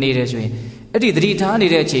ထားပြီးတော့နေတယ်ဆိုရင်အဲ့ဒီသတိ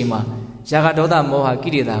ထားနေတဲ့အချိန်မှာရာဂဒေါသမောဟကိ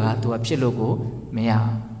လေသာကသူကဖြစ်လို့ကိုမ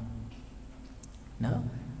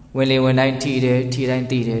ရနော်ဝင်လေဝင်တိုင်းထိတယ်ထိတိုင်း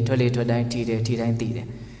သိတယ်ထွက်လေထွက်တိုင်းထိတယ်ထိတိုင်းသိ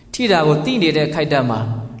တယ်ထိတာကိုသိနေတဲ့ခိုက်တတ်မှာ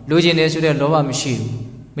လိုချင်တယ်ဆိုတဲ့လောဘမရှိ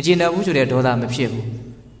ဘူးမကျေနပ်ဘူးဆိုတဲ့ဒေါသမဖြစ်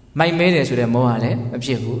ဘူးမိုက်မဲတယ်ဆိုတဲ့မောဟလည်းမဖြ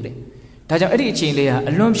စ်ဘူးတဲ့ဒါကြောင့်အဲ့ဒီအချိန်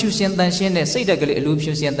လေးဟာအလွန်ဖြူစင်တန်ရှင်းတဲ့စိတ်ဓာတ်ကလေးအလွန်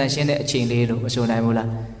ဖြူစင်တန်ရှင်းတဲ့အချိန်လေးလို့မဆိုနိုင်ဘူး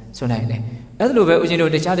လားဆိုနိုင်တယ်အဲ့ဒါလိုပဲဦးဇင်းတို့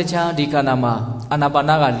တခြားဒီခန္ဓာ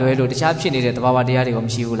မှာအာနာပါနကလွဲလို့တခြားဖြစ်နေတဲ့သဘာဝတရားတွေက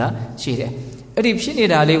မရှိဘူးလားရှိတယ်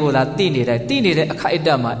အဲ့ဒီဖြစ်နေတာလေးကိုသာသိနေတဲ့အခိုက်အတ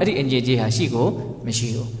န့်မှာအဲ့ဒီအငြိကြီးဟာရှိကိုမ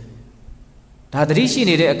ရှိဘူးဒါသတိရှိ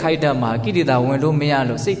နေတဲ့အခိုက်အတန့်မှာကိလေသာဝင်လို့မရ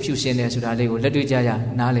လို့စိတ်ဖြူစင်တယ်ဆိုတာလေးကိုလက်တွေ့ကြရ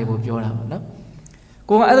နားလည်ဖို့ပြောတာပေါ့နော်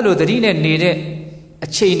ကိုကအဲ့ဒါလိုသတိနဲ့နေတဲ့အ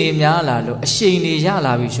ချိန်တွေများလာလို့အချိန်တွေရ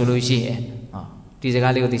လာပြီဆိုလို့ရှိရင်ဒီ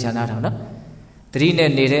စကားလေးကိုသိချနာထောင်နော်သတိ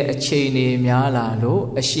နဲ့နေတဲ့အချိန်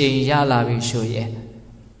တွေများလာလို့အချိန်ရလာပြီဆို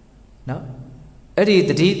ရင်နော်အဲ့ဒီ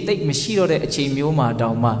သတိသိပ်မရှိတော့တဲ့အချိန်မျိုးမှာ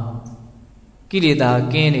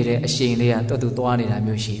တောင်မှကိလေသာကင်းနေတဲ့အချိန်လေးက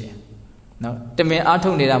သူ့သွားနေတာမျိုးရှိတယ်နော်တမင်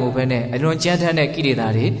အားထုတ်နေတာမဟုတ်ဘဲနဲ့အလွန်ကြမ်းတမ်းတဲ့ကိလေသာ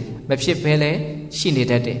တွေမဖြစ်ဘဲလဲ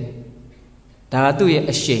ရှိနေတတ်တယ်ဒါကသူ့ရဲ့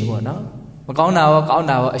အချိန်ပေါ့နော်မကောင်းတာရောကောင်း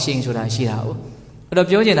တာရောအချိန်ဆိုတာရှိတာဟုတ်အဲ့တော့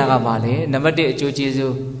ပြောချင်တာကဘာလဲနံပါတ်1အကျိုးကျေး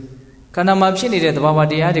ဇူးခန္ဓာမှာဖြစ်နေတဲ့သဘာဝ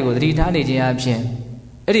တရားတွေကိုသတိထားနေခြင်းအပြင်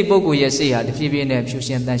အဲ့ဒီပုဂ္ဂိုလ်ရဲ့စိတ်ဟာတဖြည်းဖြည်းနဲ့ဖြူရှ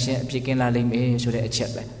င်တန်ရှင်းအဖြစ်ကင်းလာလိမ့်မယ်ဆိုတဲ့အချက်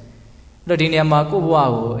ပဲအဲ့တော့ဒီနေရာမှာကိုယ့်ဘဝ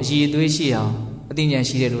ကိုအည်အသွေးရှိအောင်အသိဉာဏ်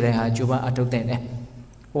ရှိတဲ့လူတိုင်းဟာကြိုးပမ်းအထောက်တဲ့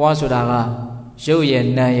တယ်ဘဝဆိုတာကရုပ်ရည်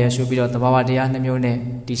နာမ်ရည်ဆိုပြီးတော့သဘာဝတရားနှမျိုးနဲ့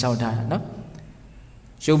တည်ဆောက်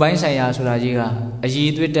ထားတာနော်ရုပ်ပိုင်းဆိုင်ရာဆိုတာကြီးက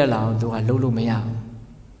အည်အသွေးတက်လာအောင်သူကလှုပ်လို့မရ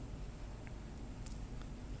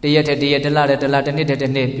ဘူးတရက်တရက်တလတလတစ်နှစ်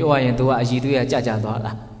တစ်နှစ်ပြောရရင်သူကအည်သွေးကကြသွားတာ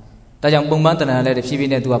ဒါကြောင့်ပုံမှန်တဏ္ဍာလည်းတဖြ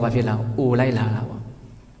ည်းဖြည်းနဲ့သူကဘာဖြစ်လာအိုလိုက်လာတာပေါ့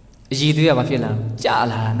အည်သွေးကဘာဖြစ်လာကြ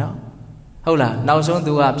လာတာနော်ဟုတ်လားနောက်ဆုံး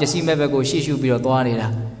သူကပစ္စည်းမဲ့ဘက်ကိုရှေ့ရှုပြီးတော့သွားနေတာ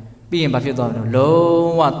ပြီးရင်ဘာဖြစ်သွားမလဲ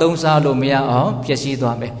လုံးဝသုံးစားလို့မရအောင်ပျက်စီး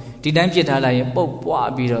သွားမယ်ဒီတိုင်းပြစ်ထားလိုက်ရင်ပုတ်ပွား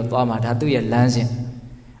ပြီးတော့သွားမှာဒါသူ့ရဲ့လမ်းစဉ်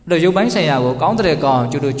အဲ့တော့ရုပ်ပိုင်းဆိုင်ရာကိုကောင်းတဲ့ကောင်း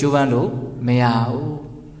အောင်ကျိုးတို့ကြိုးပမ်းလို့မရဘူး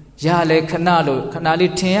ရလဲခ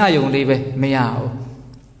ဏလေးထင်ရယုံလေးပဲမရ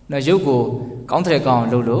ဘူးနော်ရုပ်ကိုကောင်းတဲ့ကောင်းအောင်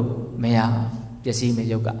လုပ်လို့မရပျက်စီးမယ်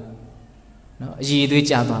ရုပ်ကနော်အည်သွေး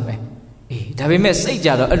ကျသွားမယ်အေးဒါပေ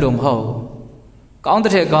မဲ့စိတ်ကြတော့အဲ့လိုမဟုတ်ဘူးကော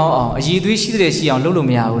င်းတဲ့ကောင်းအောင်အည်သွေးရှိတဲ့ရှိအောင်လုပ်လို့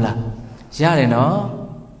မရဘူးလားရတယ်နော်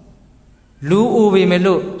လူအိုပေမဲ့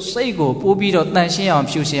လို့စိတ်ကိုပိုးပြီးတော့တန်ရှင်းအောင်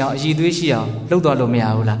ဖြူရှင်းအောင်အည်သွေးရှိအောင်လုပ်တော့လို့မရ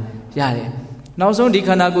ဘူးလားရတယ်နောက်ဆုံးဒီခ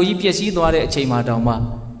န္ဓာကိုယ်ကြီးပျက်စီးသွားတဲ့အချိန်မှာ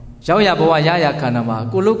တောင်မှရောက်ရဘဝရရခန္ဓာ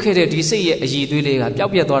မှာကိုလုတ်ခဲ့တဲ့ဒီစိတ်ရဲ့အည်သွေးလေးကပျော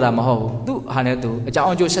က်ပြက်သွားတာမဟုတ်ဘူးသူ့ဟာနဲ့သူ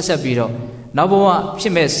အကြောင်းအကျိုးဆက်ပြီးတော့နောက်ဘဝဖြ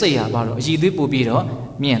စ်မဲ့စိတ်ဟာဘာလို့အည်သွေးပို့ပြီးတော့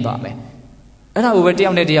မြင့်သွားမယ်အဲ့ဒါကိုပဲတယော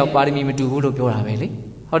က်နဲ့တယောက်ပါရမီမတူဘူးလို့ပြောတာပဲလေ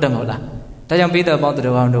ဟုတ်တယ်မဟုတ်လားဒါကြောင့်ပိဿပေါ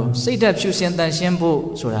င်းတော်ကောင်းတို့စိတ်ဓာတ်ဖြူစင်တန်ရှ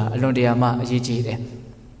င်းဖို့ဆိုတာအလွန်တရာမှအရေးကြီး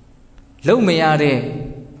တယ်လုံးမရတဲ့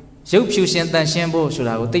ရုပ်ဖြူရှင်တန်ရှင်းဖို့ဆို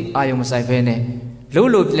တာကိုသိအာယုံမဆိုင်ဖဲ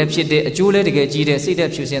နဲ့လို့လည်းဖြစ်တဲ့အကျိုးလည်းတကယ်ကြီး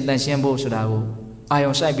တဲ့စိတ်ဓာတ်ဖြူရှင်တန်ရှင်းဖို့ဆိုတာကိုအာ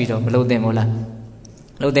ယုံဆိုင်ပြီးတော့မလုပ်သင့်ဘူး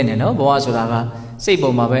လားလုပ်သင့်တယ်နော်ဘဝဆိုတာကစိတ်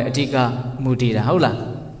ပုံမှာပဲအဓိကမူတည်တာဟုတ်လား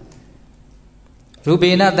ရူ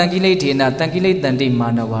ပေနတံကိလေထေနတံကိလေ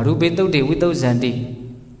တန္တိမာနဝရူပေတုတ်တေဝိတုဇန္တိ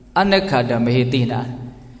အနက္ခတ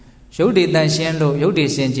မဟေတိနာရုပ်တွေတန်ရှင်းလို့ရုပ်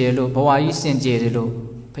တွေစင်ကြယ်လို့ဘဝကြီးစင်ကြယ်တယ်လို့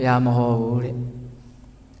ဘုရားမဟောဘူး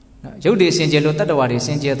တဲ့ရုပ်တွေစင်ကြယ်လို့တတ္တဝါတွေ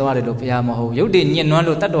စင်ကြယ်သွားတယ်လို့ဘုရားမဟုတ်ဘူးရုပ်တွေညှဉ်းနှွ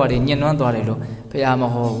မ်းလို့တတ္တဝါတွေညှဉ်းနှွမ်းသွားတယ်လို့ဘုရားမ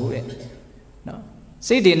ဟုတ်ဘူးတဲ့နော်စိ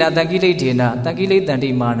တ်ဒေနတံကိလေထေနတံကိလေ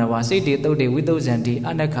တန္တိမာနဝစိတ်တွေတုတ်တွေဝိသုဇန္တိ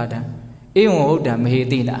အနက္ခတံဧဝံဟုတ်တံ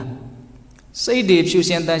မဟေတိနာစိတ်တွေ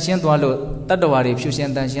ဖြူစင်တန်ရှင်းသွားလို့တတ္တဝါတွေဖြူ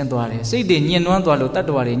စင်တန်ရှင်းသွားတယ်စိတ်တွေညှဉ်းနှွမ်းသွားလို့တတ္တ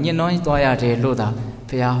ဝါတွေညှဉ်းနှွမ်းသွားရတယ်လို့သာ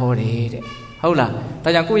ဘုရားဟောတယ်တဲ့ဟုတ်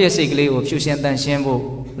လားဒါကြောင့်ကိုယ့်ရဲ့စိတ်ကလေးကိုဖြူစင်တန်ရှင်းဖို့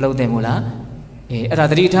လုပ်တယ်မို့လား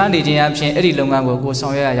အဲ့ဒါသတိထားနေခြင်းအပြင်အဲ့ဒီလုပ်ငန်းကိုဆော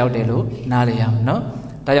င်ရွက်ရရောက်တယ်လို့နားလည်ရ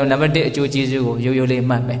အောင်နော်ဒါကြောင့်နံပါတ်1အကျိုးကျေးဇူးကိုရိုးရိုး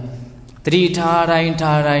လေးမှတ်မယ်သတိထားတိုင်း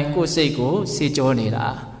ကိုယ့်စိတ်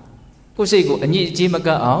ကိုစေကြောနေတာကိုယ့်စိတ်ကိုအညစ်အကြေးမ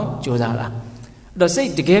ကပ်အောင်ကြိုးစားတာ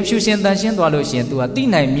အဲ့တော့စိတ်တကယ်ဖြူစင်တန်ရှင်းသွားလို့ရှိရင် तू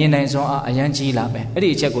ကသိနိုင်မြင်နိုင်စွမ်းအားအရန်ကြီးလာမယ်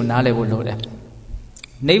အဲ့ဒီအချက်ကိုနားလည်ဖို့လို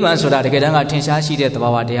တယ်နိဗ္ဗာန်ဆိုတာတကယ်တမ်းကထင်ရှားရှိတဲ့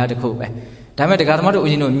သဘာဝတရားတစ်ခုပဲဒါပေမဲ့တရားဓမ္မတို့ဦး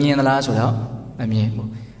ဇင်းတို့မြင်သလားဆိုတော့မမြင်ဘူး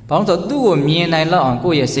ဘာလို့ဆိုသူ့ကိုမြင်နိုင်လောက်အောင်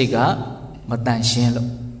ကိုယ့်ရဲ့စိတ်ကမတန်ရှ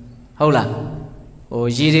င်းလို့ဟုတ်လား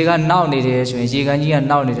ရေတွေကနောက်နေတယ်ဆိုရင်ရေကန်ကြီးက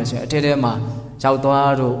နောက်နေတယ်ဆိုရင်အထက်ထဲ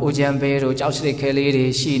မှာကြောက်သွားတို့အိုချမ်းပဲတို့ကြောက်စိတ်ခဲလေး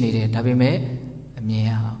တွေရှိနေတယ်ဒါပေမဲ့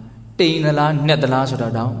အမြင်ရအောင်တိမ်သလားနှက်သလားဆို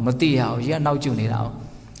တော့မသိရအောင်ရေကနောက်ကျနေတာအောင်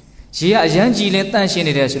ရေကအရန်ကြီးလင်းတန့်ရှင်း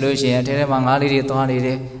နေတယ်ဆိုလို့ရှိရင်အထက်ထဲမှာငါးလေးတွေသွားနေ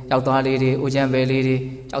တယ်ကြောက်သွားလေးတွေအိုချမ်းပဲလေး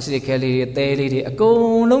တွေကြောက်စိတ်ခဲလေးတွေသဲလေးတွေအကု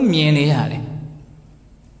န်လုံးမြင်နေရတယ်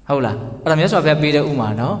ဟုတ်လားအဲ့ဒါမြတ်စွာဘုရားပေးတဲ့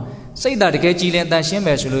ဥမာနော်စိတ်ဓာတ်တကယ်ကြည်လင်တန်ရှင်း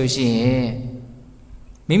မယ်ဆိုလို့ရှိရင်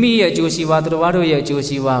မိမိရဲ့အကျိုးစီးပွားသူတော်ဘာတို့ရဲ့အ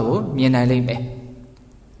ကျိုးစီးပွားကိုမြင်နိုင်လိမ့်မယ်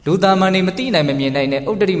လူသားမှန်နေမသိနိုင်မမြင်နိုင်တဲ့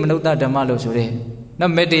ဥတ္တရိမနုဿဓမ္မလို့ဆိုတဲ့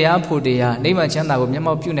နော်မေတ္တရားဖို့တရားနိဗ္ဗာန်ချမ်းသာကိုမျက်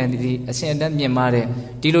မှောက်ပြုနိုင်တဲ့အစဉ်အတန်းမြင်မာ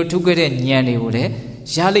တဲ့ဒီလိုထူးခဲ့တဲ့ဉာဏ်တွေကိုလ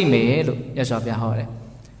ည်းရလိမ့်မယ်လို့မြတ်စွာဘုရားဟောတယ်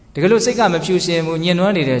တကယ်လို့စိတ်ကမဖြူစင်ဘူးညှဉ်း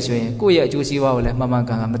နှွမ်းနေတယ်ဆိုရင်ကိုယ့်ရဲ့အကျိုးစီးပွားကိုလည်းမှန်မှန်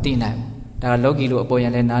ကန်ကန်မသိနိုင်ဘူးဒါကလောကီလို့အပေါ်ယံ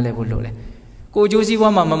လည်းနားလည်ဖို့လိုတယ်ကိုကျိုး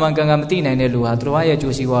စီးပွားမှာမှန်မှန်ကန်ကန်မသိနိုင်တဲ့လူဟာသူတော်ရဲ့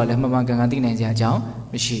ကျိုးစီးပွားကိုလည်းမှန်မှန်ကန်ကန်သိနိုင်စရာအကြော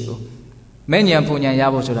င်းမရှိဘူးမဲ့ဉာဏ်ဖုန်ဉာဏ်ရ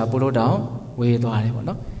ဖို့ဆိုတာပို့လို့တောင်ဝေးသွားတယ်ပေါ့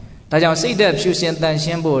နော်ဒါကြောင့်စိတ်ဓာတ်ဖြူစင်တန်ရှ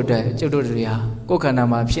င်းဖို့အတွက်ကျုပ်တို့တွေဟာကိုယ်ခန္ဓာ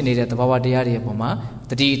မှာဖြစ်နေတဲ့သဘာဝတရားတွေအပေါ်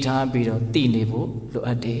မှာတတိထားပြီးတော့သိနေဖို့လို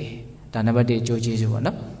အပ်တယ်ဒါနံပါတ်1အကျိုးကျေး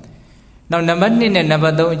ဇူးပေါ့နော်နောက်နံပါတ်2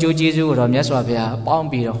နဲ့နံပါတ်3အကျိုးကျေးဇူးကိုတော့မြတ်စွာဘုရားပေါင်း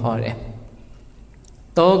ပြီးတော့ဟောတယ်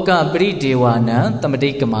တောကပရိဒေဝနံသမတိ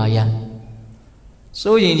ကမာယ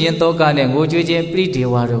စိုးရင်ချင်းတောကနဲ့ငိုကြွေးခြင်း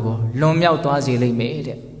ပရိဒေဝတို့ကိုလွန်မြောက်သွားစေလိမ့်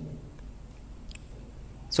မယ်တဲ့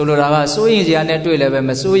ဆိုလိုတာကစိုးရင်စရာနဲ့တွေ့လည်းပဲ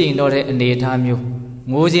မစိုးရင်တော့တဲ့အနေအထား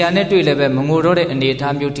မျိုးငိုစရာနဲ့တွေ့လည်းပဲမငိုတော့တဲ့အနေ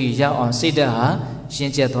အထားမျိုးထိရောက်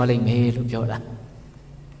အောင်စိတ်ဓာတ်ဟာရှင်းကျက်သွားလိမ့်မယ်လို့ပြောတာ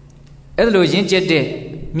အဲ့ဒါလိုရင့်ကျက်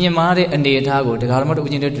တဲ့မြင်မာတဲ့အနေအထားကိုဒကာဓမ္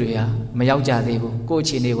မတို့ဦးချင်းတွေဟာမရောက်ကြသေးဘူးကိုယ့်အ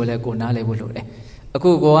ခြေအနေကိုလည်းကိုနားလည်ဖို့လိုတယ်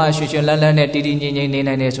အခုကိုကရွှေရွှေလန်းလန်းနဲ့တည်တည်ငြိမ်ငြိမ်နေ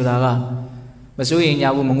နိုင်တယ်ဆိုတာကမစိုးရင်ညာ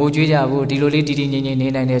ဘူးမငိုကြွေးကြဘူးဒီလိုလေးတည်တည်ငြိမ်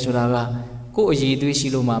ငြိမ်နေနိုင်တယ်ဆိုတာကကိုယ့်အည်သွေး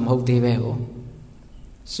ရှိလို့မှမဟုတ်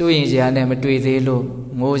သေးပဲဟုတ်စိုးရင်စရာနဲ့မတွေ့သေးလို့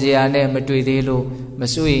ငိုစရာနဲ့မတွေ့သေးလို့မ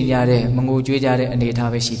စိုးရင်ညာတဲ့မငိုကြွေးကြတဲ့အနေအ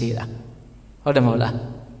ထားပဲရှိသေးတာဟုတ်တယ်မဟုတ်လား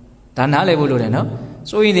ဒါနားလည်ဖို့လိုတယ်နော်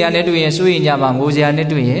စိုးရင်စရာနဲ့တွေ့ရင်စိုးရင်ညာမှာငိုစရာ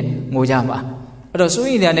နဲ့တွေ့ရင်ငိုကြမှာ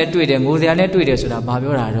အဲ့တော့စိုးရင်စရာနဲ့တွေ့တယ်ငိုစရာနဲ့တွေ့တယ်ဆိုတာဘာ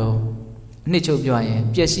ပြောတာတော့အနှစ်ချုပ်ပြော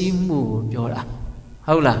ရင်ပျက်စီးမှုကိုပြောတာ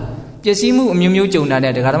ဟုတ်လားပျက်စီးမှုအမျိုးမျိုးကြုံတာ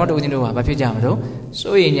နဲ့ဒကာဓမ္မတို့ချင်းတို့ကဘာဖြစ်ကြ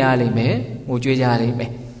မှာတော့စိုးရင်ညာလိမ့်မယ်ငိုကြွေးကြလိမ့်မယ်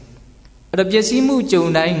အဲ့တော့ပျက်စီး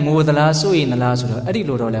မှုကြုံတိုင်းငိုသလားစိုးရင်သလားဆိုတော့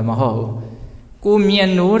အဲ့ဒီလိုတော့လည်းမဟုတ်ဘူး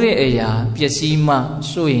ကိုမြင်နိုးတဲ့အရာပျက်စီးမှ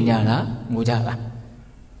စိုးရင်ညာလား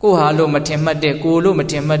ငိုကြတာကိုဟာလို့မထင်မှတ်တဲ့ကိုလို့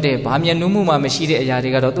မထင်မှတ်တဲ့ဘာမျက်နှာမှုမှမရှိတဲ့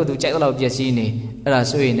အရာတွေကတော့သူ့ကြိုက်တော့ပျက်စီးနေအဲ့ဒါ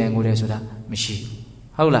စိုးရင်နဲ့ငိုတယ်ဆိုတာမ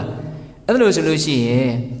ရှိဘူးဟုတ်လားအဲ့လိုဆိုလို့ရှိရ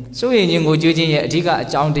င်စိုးရင်ချင်းငိုကြွေးခြင်းရဲ့အဓိက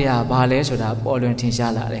အကြောင်းတရားဘာလဲဆိုတာပေါ်လွင်ထင်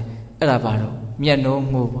ရှားလာတယ်အဲ့ဒါဘာတော့မျက်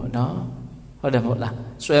နှာမှုပေါ့နော်ဟုတ်တယ်မဟုတ်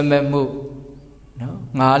လားဆွဲမဲ့မှုနော်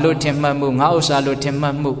ငါလို့ထင်မှတ်မှုငါဥစ္စာလို့ထင်မှ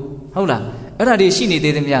တ်မှုဟုတ်လားအဲ့ဒါတွေ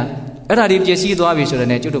ရှိနေသေးသမျှအဲ့ဒါတွေပျက်စီးသွားပြီဆိုတော့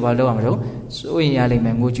ねကျွတ်တို့ဘာလုပ်ရမလို့စိုးရင်ရလိမ့်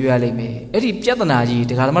မယ်ငိုကြွေးရလိမ့်မယ်အဲ့ဒီပြဿနာကြီး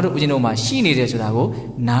ဒကာဓမ္မတို့ဦးဇင်းတို့မှာရှိနေတယ်ဆိုတာကို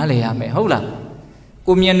နားလည်ရမယ်ဟုတ်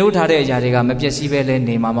လားကိုမျက်နှိုးထားတဲ့အရာတွေကမပျက်စီးပဲလဲ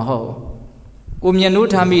နေမှာမဟုတ်ကိုမျက်နှိုး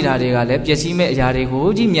ထားမိတာတွေကလည်းပျက်စီးမဲ့အရာတွေကို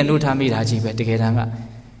ကြီးမျက်နှိုးထားမိတာကြီးပဲတကယ်တမ်း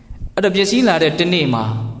ကအဲ့တော့ပျက်စီးလာတဲ့တနေ့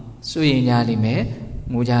မှာစိုးရင်ရလိမ့်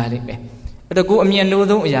မယ်ငိုကြရလိမ့်မယ်အဲ့တော့ကိုအမျက်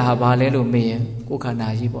နှိုးဆုံးအရာဟာဘာလဲလို့မေးရင်ကိုခန္ဓာ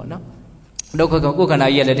ကြီးပေါ့နော်ဒုက္ခကို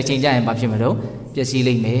ခန္ဓာကြီးကလည်းတစ်ချိန်ကြာရင်ဘာဖြစ်မလို့ပျက်စီး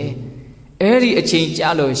လိမ့်မယ်အဲ့ဒီအချိန်ကြာ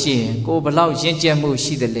လို့ရှိရင်ကိုဘလောက်ရင့်ကျက်မှု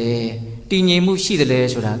ရှိသလဲတည်ငြိမ်မှုရှိ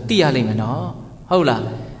သလဲဆိုတာသိရလိမ့်မယ်နော်ဟုတ်လား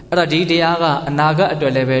အဲ့တော့ဒီတရားကအနာဂတ်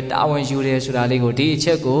အတွက်လည်းပဲတာဝန်ယူတယ်ဆိုတာလေးကိုဒီ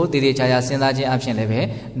အချက်ကိုတည်တည်ချာချာစဉ်းစားခြင်းအပြင်လ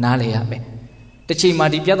ည်းပဲနားလည်ရမယ်တစ်ချိန်မှာ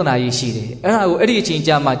ဒီပြဿနာကြီးရှိတယ်အဲ့ဒါကိုအဲ့ဒီအချိန်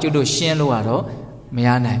ကြာမှကျွတ်တို့ရှင်းလို့ကတော့မရ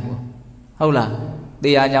နိုင်ဘူးဟုတ်လားတ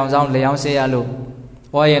ရားညောင်ဆောင်လျောင်းဆဲ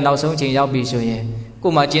ရလို့ဘဝရဲ့နောက်ဆုံးချိန်ရောက်ပြီဆိုရင်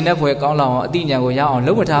ကိုမှကျင်တဲ့ဖွယ်ကောင်းလောက်အောင်အတိညာကိုရအောင်လု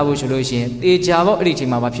ပ်မထားဘူးဆိုလို့ရှိရင်တေချာပေါ့အဲ့ဒီ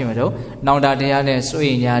ချိန်မှာမဖြစ်မှာတော့နောင်တတရားနဲ့စိုးရ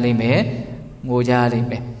င်ညာလိမ့်မယ်ငိုကြလိမ့်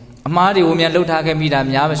မယ်အမားတွေကိုမြန်လှုပ်ထားခဲ့မိတာ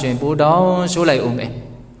များမဆိုရင်ပိုတောင်းဆိုးလိုက်အောင်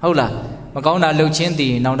မယ်ဟုတ်လားမကောင်းတာလှုပ်ချင်းတ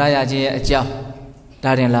ည်နောင်တရခြင်းရဲ့အကြော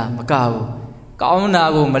င်းဒါတင်လားမကဘူးကောင်း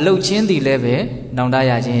တာကိုမလှုပ်ချင်းတည်လည်းပဲနောင်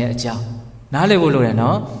တရခြင်းရဲ့အကြောင်းနားလည်ဖို့လိုတယ်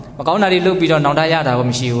နော်မကောင်းတာတွေလှုပ်ပြီးတော့နောင်တရတာ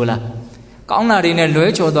ကိုမရှိဘူးလားကောင်းတာတွေ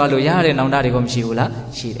နဲ့လွဲချော်သွားလို့ရတဲ့နောင်တတွေကိုမရှိဘူး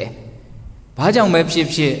လားရှိတယ်ဘာကြောင့်ပဲဖြစ်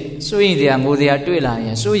ဖြစ်စိုးရင်တရားငိုတရားတွေ့လာ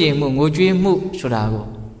ရင်စိုးရင်မှုငိုကြွေးမှုဆိုတာကို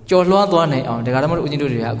ကြော်လွှားသွားနိုင်အောင်ဒကာဓမ္မတို့ဦးဇ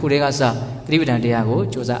င်းတို့တွေကအခုတည်းကစသတိပဋ္ဌာန်တရားကိုစ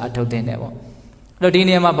조사အထောက်တင်တယ်ပေါ့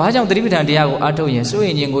အဲ့တော့ဒီနေရာမှာဘာကြောင့်သတိပဋ္ဌာန်တရားကိုအထုတ်ရင်စိုး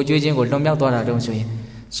ရင်ချင်းငိုကြွေးခြင်းကိုလွန်မြောက်သွားတာတုံးဆိုရင်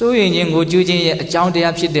စိုးရင်ချင်းငိုကြွေးခြင်းရဲ့အကြောင်း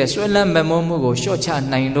တရားဖြစ်တဲ့ဆွဲလန်းမမောမှုကိုလျှော့ချ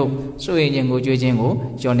နိုင်လို့စိုးရင်ချင်းငိုကြွေးခြင်း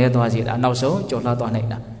ကိုလျော့နေသွားစေတာနောက်ဆုံးကြော်လွှားသွားနိုင်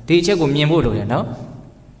တာဒီအချက်ကိုမြင်ဖို့လိုတယ်နော်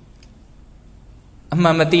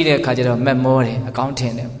အမှန်မသိတဲ့အခါကျတော့မက်မောတယ်အကောင်း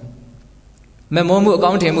ထင်တယ်မမောမှုအ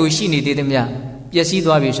ကောင်းထင်မှုရှိနေသေးသမျှ ပျက်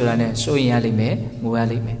စီးသွားပြီဆိုတာနဲ့စိုးရင်ရလိမ့်မယ်ငိုရ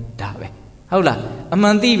လိမ့်မယ်ဒါပဲဟုတ်လားအမှ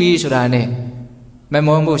န်သိပြီဆိုတာနဲ့မ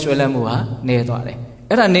မောမှုဆွဲလန်းမှုဟာနည်းသွား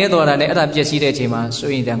တယ်အဲ့ဒါနည်းသွားတာနဲ့အဲ့ဒါပျက်စီးတဲ့အချိန်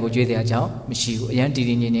မှာစိုးရင်တန်ကိုကြွေးတဲ့အကြောင်းမရှိဘူးအရင်တည်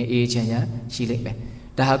တည်ငြိမ်ငြိမ်အေးချမ်းချမ်းရှိလိမ့်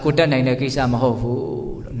မယ်ဒါဟာကိုတက်နိုင်တဲ့ကိစ္စမဟုတ်ဘူး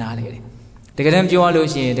လို့နားလေတယ်တကယ်တမ်းပြော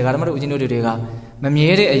ရလို့ရှိရင်ဒကာဓမ္မတို့ဦးဇင်းတို့တွေက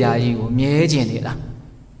မမြဲတဲ့အရာကြီးကိုမြဲခြ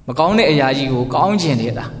င်းနေတာမကောင်းတဲ့အရာကြီးကိုကောင်းခြင်းနေ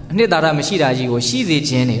တာအနှစ်သာရမရှိတာကြီးကိုရှိစေ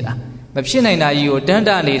ခြင်းနေတာမဖြစ်နိုင်တာကြီးကိုတန်း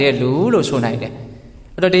တနေတဲ့လူလို့ဆိုနိုင်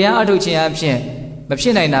တယ်အဲ့တော့တရားအထုတ်ခြင်းအဖြစ်မဖြ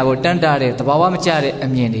စ်နိုင်တာကိုတန်းတတဲ့သဘာဝမကျတဲ့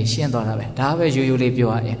အမြင်တွေရှင်းသွားတာပဲဒါပဲရိုးရိုးလေးပြော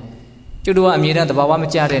ရရင်ကျုပ်တို့ကအမြင်နဲ့သဘာဝ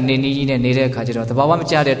မကျတဲ့နေနည်းကြီးနဲ့နေတဲ့အခါကျတော့သဘာဝမ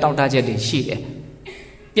ကျတဲ့တောင့်တချက်တွေရှိ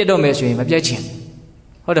တယ်ပြတ်တော့မယ်ဆိုရင်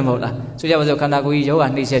မပြတ်ချင်ဟုတ်တယ်မဟုတ်လားဆိုကြပါစို့ခန္ဓာကိုယ်ကြီးယော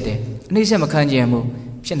ဂနှိမ့်ဆက်တယ်အနှိမ့်ဆက်မခံခြင်းမှု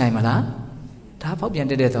ဖြစ်နိုင်မလားဒါဖောက်ပြန်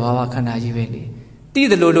တဲ့သဘာဝခန္ဓာကြီးပဲလေသိ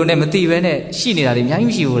တယ်လို့နဲ့မသိဘဲနဲ့ရှိနေတာတွေ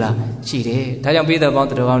အများကြီးမရှိဘူးလားရှိတယ်ဒါကြောင့်ပိဿပေါ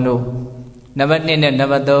င်းတော်ကောင်းတို့နံပါတ်1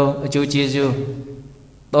နဲ့နံပါတ်3အကျိုးကျေး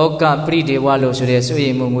ဇူးတောကပရိဒေဝလို့ဆို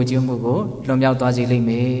တဲ့စွေမှုငိုကြွမှုကိုလွန်မြောက်သွားစေလိမ့်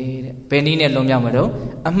မယ်တဲ့ဘယ်နည်းနဲ့လွန်မြောက်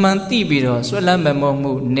မှာတော့အမှန်သိပြီးတော့ဆွဲလန်းမ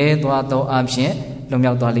မောမှုနည်းသွားသောအဖြစ်လွန်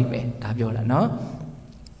မြောက်သွားလိမ့်မယ်ဒါပြောတာနော်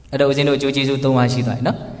အဲ့တော့ဦးဇင်းတို့အကျိုးကျေးဇူး3ပါးရှိသွား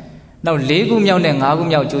ပြီနော်နောက်4ခုမြောက်နဲ့5ခု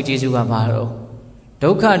မြောက်အကျိုးကျေးဇူးကဘာတော့ဒု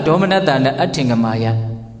က္ခဒေါမနတနဲ့အထင်ကမာယ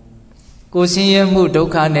ကိုယ်ဆင်းရဲမှုဒုက္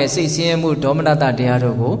ခနဲ့စိတ်ဆင်းရဲမှုဒေါမနတတ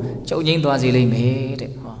ရားတို့ကိုချုပ်ငြိမ်းသွားစေလိမ့်မယ်တဲ့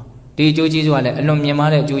ဟောဒီအကျိုးကျေးဇူးကလည်းအလွန်မြင်မာ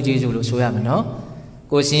တဲ့အကျိုးကျေးဇူးလို့ဆိုရ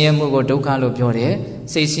မယ်နော်ကိုယ်ဆင်းရဲမှုကိုဒုက္ခလို့ပြောတယ်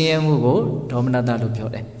စိတ်ဆင်းရဲမှုကိုဒေါမနတလို့ပြော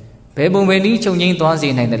တယ်ဘယ်ပုံပဲနည်းချုပ်ငြိမ်းသွားစေ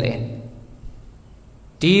နိုင်တယ်လဲ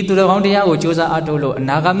ဒီသူတော်ကောင်းတရားကိုကြိုးစားအားထုတ်လို့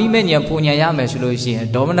အနာဂါမိမဲ့ဉာဏ်ပူဉာဏ်ရမယ်ဆိုလို့ရှိ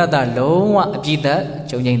ရင်ဒေါမနတလုံးဝအပြည့်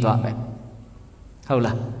သက်ချုပ်ငြိမ်းသွား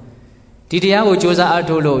မယ်ဟုတ်လားဒီတရားကိုကြိုးစားအား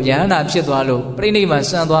ထုတ်လို့ယဟန္တာဖြစ်သွားလို့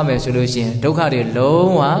ပြိဋိနိဗ္ဗာန်ဆန်းသွားမယ်ဆိုလို့ရှိရင်ဒုက္ခ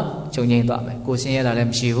တွေလုံးဝချုပ်ငြိမ်းသွားမယ်ကိုယ်ဆင်းရဲတာလ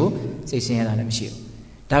ည်းမရှိဘူးစိတ်ဆင်းရဲတာလည်းမရှိ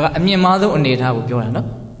ဘူးဒါကအမြင့်မားဆုံးအနေအထား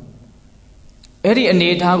ကိုပြောတာနော်အဲ့ဒီ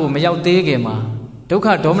အနေအထားကိုမရောက်သေးခင်မှာဒုက္ခ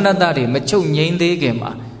ဒေါမနတတွေမချုပ်ငြိမ်းသေး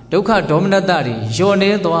ခင်မှာဒုက္ခဒေါမနတတွေ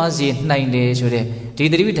လျော့နေသွားစေနိုင်တယ်ဆို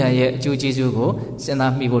တဲ့ဒီသတိပဋ္ဌာန်ရဲ့အကျိုးကျေးဇူးကိုစဉ်း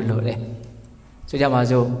စားမိဖို့လိုတယ်ဆိုကြပါ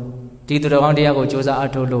စို့ဒီသူတော်ကောင်းတရားကိုစ조사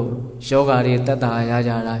အားထုတ်လို့ယောဂါတွေတက်တာ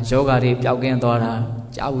ရကြတာယောဂါတွေပျောက်က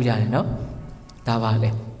င်းသွားတာကြားဘူးကြ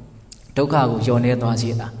တယ်နော်ဒါပါလေဒုက္ခကိုလျော့နေသွားစေ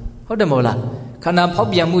တာဟုတ်တယ်မဟုတ်လားခန္ဓာ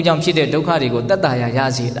ဖောက်ပြန်မှုကြောင့်ဖြစ်တဲ့ဒုက္ခတွေကိုတက်တာ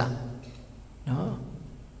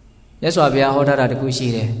ရစေတာနော်မြတ်စွာဘုရားဟောထားတာတခု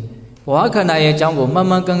ရှိတယ်ဘဝခန္ဓာရဲ့အကြောင်း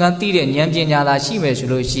ကိုမှန်မှန်ကန်ကန်သိတဲ့ဉာဏ်ပညာသာရှိမယ်ဆို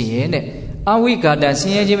လို့ရှိရင်တဲ့အဝိဂါတဆ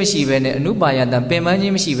င်းရဲခြင်းမရှိဘဲနဲ့အနုပါယတပင်ပ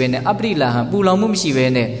န်းခြင်းမရှိဘဲနဲ့အပရိလာဟံပူလောင်မှုမ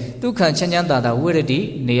ရှိဘဲနဲ့ဒုက္ခချမ်းချမ်းသာသာဝိရတိ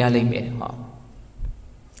နေရလိမ့်မယ်ဟော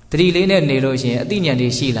တတိလေးနဲ့နေလို့ရှိရင်အသိဉာဏ်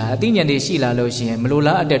တွေရှိလာအသိဉာဏ်တွေရှိလာလို့ရှိရင်မ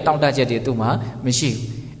လိုလားအပ်တဲ့တောင့်တချက်တွေသူ့မှာမရှိ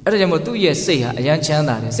ဘူးအဲ့ဒါကြောင့်မို့သူ့ရဲ့စိတ်ဟာအယံချ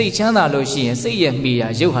မ်းသာတယ်စိတ်ချမ်းသာလို့ရှိရင်စိတ်ရဲ့မိရာ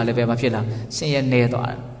ရုပ်ဟာလည်းပဲမဖြစ်လာဆ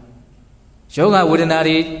င်းရဲနေသွားတယ်ယောဂဝေ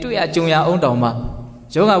ဒနာတွေတွေ့ရကြုံရအောင်တောင်မှ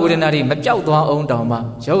ယောဂဝေဒနာတွေမပြောက်သွားအောင်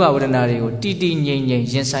တောင်မှယောဂဝေဒနာတွေကိုတီတီငြိမ်ငြိမ်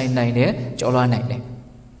ရင်ဆိုင်နိုင်တယ်ကြော်လွှားနိုင်တယ်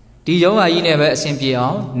ဒီယောဂကြီးနဲ့ပဲအဆင်ပြေ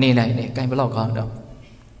အောင်နေနိုင်တယ်။ကင်ဘလောက်ကော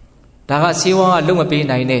င်းတော့ဒါကဆေးဝါးကလုံးမ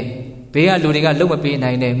ပေးနိုင်တဲ့ဘေးကလူတွေကလုံးမ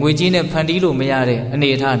ပေးနိုင်တဲ့ငွေကြီးနဲ့ဖန်တီးလို့မရတဲ့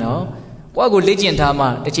အနေအထားနော်။ကိုယ့်ကိုလေ့ကျင့်ထားမှ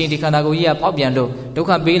တစ်ချိန်ဒီခန္ဓာကိုယ်ကြီးကပေါက်ပြန်လို့ဒုက္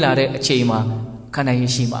ခပေးလာတဲ့အချိန်မှာခန္ဓာရင်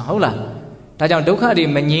ရှိမှာဟုတ်လား။ဒါကြောင့်ဒုက္ခ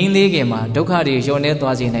တွေမငြိမ်းသေးခင်မှာဒုက္ခတွေလျော့နေ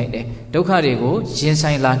သွားစေနိုင်တယ်။ဒုက္ခတွေကိုရင်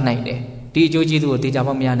ဆိုင်လာနိုင်တယ်။ဒီအကျိုးကျေးဇူးကိုသိကြ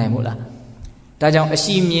မှမရနိုင်ဘူးလားဒါကြောင့်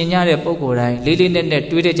အရှိမြင်ရတဲ့ပုံကိုယ်တိုင်းလေးလေးနက်နက်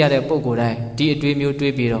တွေးတတ်ကြတဲ့ပုံကိုယ်တိုင်းဒီအတွေးမျိုး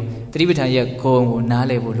တွေးပြီးတော့သတိပဋ္ဌာန်ရဲ့ဂုဏ်ကို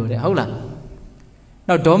နားလည်ဖို့လိုတယ်ဟုတ်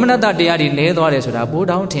လားနောက်ဒေါမနတတရားတွေနည်းသွားတယ်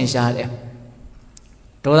ဆိုတာပိုးတောင်းထင်ရှား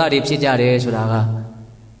တယ်ဒေါသတွေဖြစ်ကြတယ်ဆိုတာ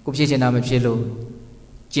ကကိုဖြစ်ချင်တာ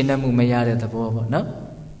မဖြစ်လို့ကျင့်တတ်မှုမရတဲ့သ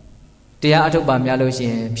ဘောပေါ့နော်တရားအထုတ်ပါများလို့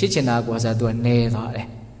ရှိရင်ဖြစ်ချင်တာကွာစားသူကနည်းသွားတယ်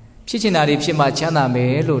ဖြစ်ချင်တာတွေဖြစ်မှချမ်းသာ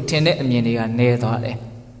မယ်လို့ထင်တဲ့အမြင်တွေကနည်းသွား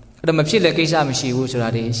တယ်အဲ့တော့မဖြစ်လည်းကိစ္စမရှိဘူးဆိုတာ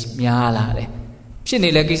တွေများလာတယ်ဖြစ်နေ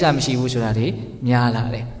လည်းကိစ္စမရှိဘူးဆိုတာတွေများလာ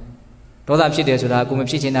တယ်ဒေါသဖြစ်တယ်ဆိုတာကို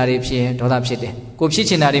မဖြစ်ချင်တာတွေဖြစ်ရင်ဒေါသဖြစ်တယ်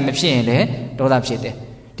ကိုဖြစ်ချင်တာတွေမဖြစ်ရင်လည်းဒေါသဖြစ်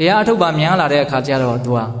တယ်တရားအထုတ်ပါများလာတဲ့အခါကျတော့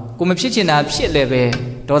သူကကိုမဖြစ်ချင်တာဖြစ်လ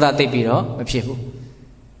ည်းပဲဒေါသသိပ်ပြီးတော့မဖြစ်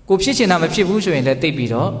ဘူးကိုဖြစ်ချင်တာမဖြစ်ဘူးဆိုရင်လည်းသိပ်ပြီး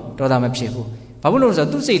တော့ဒေါသမဖြစ်ဘူးဘာဖြစ်လို့လဲ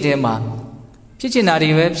ဆိုတော့သူ့စိတ်ထဲ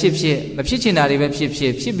မှာဖြစ်ချင်တာတွေပဲဖြစ်ဖြစ်မဖြစ်ချင်တာတွေပဲဖြစ်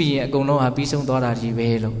ပြီးရင်အကုန်လုံးဟာပြီးဆုံးသွားတာကြီးပဲ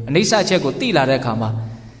လို့အနိစ္စချက်ကိုသိလာတဲ့အခါမှာ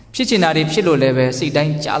ဖြစ်ချင်တာတွေဖြစ်လို့လည်းပဲစိတ်တို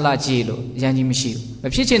င်းကြားလာကြည့်လို့အရင်ကြီးမရှိဘူးမ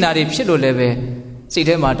ဖြစ်ချင်တာတွေဖြစ်လို့လ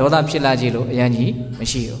ည်းပဲစိတ်ထဲမှာဒေါသဖြစ်လာကြည့်လို့အရင်ကြီးမ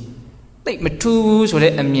ရှိဘူးသိမထူးဘူးဆို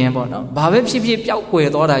တဲ့အမြင်ပေါ့နော်ဘာပဲဖြစ်ဖြစ်ပျောက်ကွယ်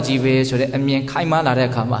သွားတာကြီးပဲဆိုတဲ့အမြင်ခိုင်မာလာ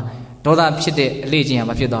တဲ့အခါမှာဒေါသဖြစ်တဲ့အလေ့ကျင့်ရ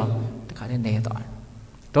မှာဖြစ်တော့တခါတည်းနေသွား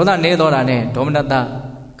တယ်ဒေါသနေသွားတာနဲ့ဒေါမနတ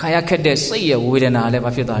ခါရခက်တဲ့စိတ်ရဲ့ဝေဒနာလည်းမ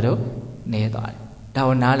ဖြစ်သွားတော့နေသွား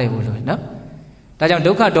တယ်ဒါကိုနားလည်ဖို့လိုနော်ဒါကြောင့်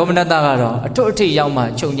ဒုက္ခဒေါမနတကတော့အထွတ်အထိပ်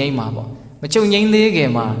ရောက်မှချုပ်ငြိမ်းမှာပေါ့ မချုပ်ငြိမ်းသေးခင်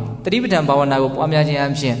မှာတတိပဋ္ဌာန်ဘာဝနာကိုပွားများခြင်း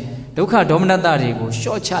အပြင်ဒုက္ခဒေါမနတတွေကို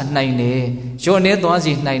လျှော့ချနိုင်တယ်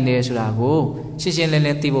လျော့နေသွားစေနိုင်တယ်ဆိုတာကိုရှင်းရှင်းလင်းလ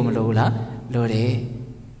င်းသိဖို့မလိုဘူးလားလို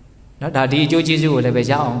တယ်နော်ဒါဒီအကျိုးကျေးဇူးကိုလ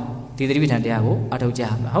ည်းပဲရအောင်ဒီတတိပဋ္ဌာန်တရားကိုအထောက်ကြ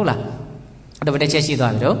ရမှာဟုတ်လားအဲ့တော့ဘယ်တစ်ချက်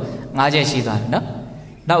ရှိသွားပြီတော့၅ချက်ရှိသွား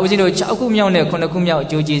ပြီနော်နောက်ဦးဇင်းတို့6ခုမြောက်နဲ့9ခုမြောက်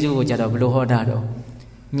အကျိုးကျေးဇူးကိုကြတော့ဘယ်လို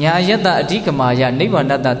ဟောတာတော့ညာယတ္တအဓိကမာယနိဗ္ဗာန်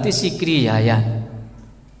တ္တသစ္စိကရိယာယ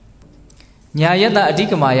ညာယတ္တ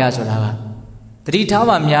အဓိကမာယဆိုတာကတတိ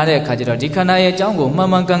ထားပါများတဲ့အခါကျတော့ဒီခန္ဓာရဲ့အကြောင်းကိုမှန်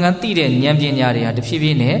မှန်ကန်ကန်သိတဲ့ဉာဏ်ပညာတွေဟာတဖြ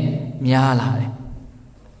ည်းဖြည်းနဲ့များလာတယ်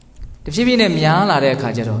တဖြည်းဖြည်းနဲ့များလာတဲ့အခါ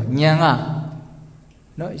ကျတော့ဉာဏ်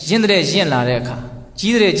ကနော်ရင့်တဲ့ရင့်လာတဲ့အခါ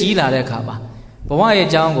ကြီးတဲ့ကြီးလာတဲ့အခါမှာဘဝရဲ့အ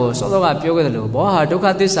ကြောင်းကိုစောစောကပြောခဲ့သလိုဘဝဟာဒုက္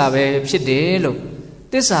ခသစ္စာပဲဖြစ်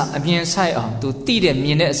တယ်လို့သစ္စာအမြင်ဆိုင်အောင်သူသိတဲ့မြ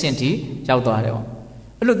င်တဲ့အဆင့်ထိရောက်သွားတယ်ပေါ့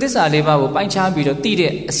အဲ့လိုသစ္စာလေးပါးကိုပိုင်းခြားပြီးတော့သိ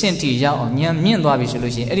တဲ့အဆင့်ထိရောက်အောင်ဉာဏ်မြင့်သွားပြီ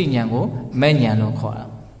ဆိုလို့ရှိရင်အဲ့ဒီဉာဏ်ကိုမဲ့ဉာဏ်လို့ခေါ်တာ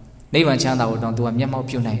နိဗ္ဗာန်ချမ်းသာကိုတောင်သူကမျက်မှောက်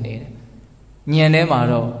ပြုနိုင်တယ်ဉာဏ်ထဲမှာ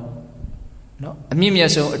တော့နော်အမြင့်မြတ်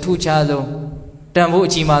ဆုံးအထူးခြားဆုံးတန်ဖိုးအ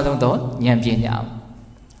ကြီးမားဆုံးတော့ဉာဏ်ပညာ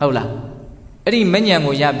ဟုတ်လားအဲ့ဒီ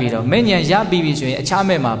မဲ့ဉာဏ်ကိုရပြီးတော့မဲ့ဉာဏ်ရပြီးပြီဆိုရင်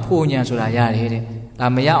အခြားမဲ့မှာဖို့ဉာဏ်ဆိုတာရတယ်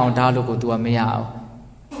တဲ့ဒါမရအောင်ဒါလို့ကို तू ကမရအောင်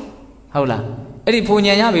ဟုတ်လားအဲ့ဒီဖို့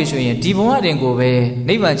ဉာဏ်ရပြီဆိုရင်ဒီဘဝတင်ကိုပဲ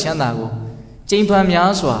နိဗ္ဗာန်ချမ်းသာကိုကျိန်ဖန်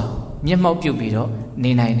များစွာမျက်မှောက်ပြုပြီးတော့နေ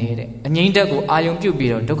နိုင်နေတဲ့အငြိမ့်တက်ကိုအာယုံ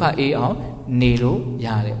ပြုပြီးတော့ဒုက္ခအေးအောင်နေလို့ရတ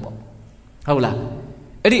ယ်ပေါ့ဟုတ်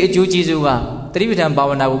လားအဲ့ဒီအကျိုးကျေးဇူးကတတိပဋ္ဌာန်ဘာ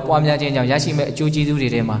ဝနာကိုပွားများခြင်းကြောင့်ရရှိမဲ့အကျိုးကျေးဇူး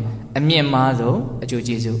တွေထဲမှာအမြင့်မားဆုံးအ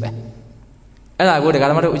ကျိုးကျေးဇူးပဲအဲ့ဒါကို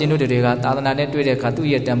ဒကာဓမ္မတို့ဦးဇင်းတို့တွေကသာသနာနဲ့တွေ့တဲ့အခါသူ့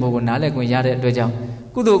ရဲ့တန်ဖိုးကိုနားလည်ခွင့်ရတဲ့အတွက်ကြောင့်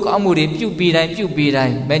ကုသိုလ်ကောင်းမှုတွေပြုပြီး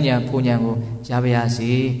တိုင်းမဲ့ဉာဏ်ဖူဉာဏ်ကိုရပါရစေ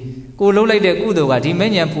ကိုလှုပ်လိုက်တဲ့ကုသိုလ်ကဒီ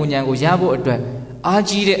မဲ့ဉာဏ်ဖူဉာဏ်ကိုရဖို့အတွက်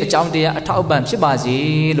အားကြီးတဲ့အကြောင်းတရားအထောက်အပံ့ဖြစ်ပါစေ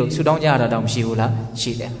လို့ဆုတောင်းကြရတာတော့မရှိဘူး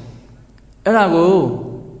လားရှိတယ်အဲ့ဒါ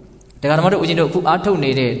ကိုဒကာဓမ္မတို့ဦးဇင်းတို့အခုအားထုတ်နေ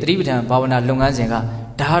တဲ့တတိပဋ္ဌာန်ဘာဝနာလုပ်ငန်းစဉ်က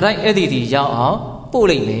ဒါတိုင်းအဲ့ဒီဒီရောက်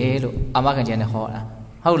အောင်ပို့လိုက်မယ်လို့အာမခံချက်နဲ့ဟောတာ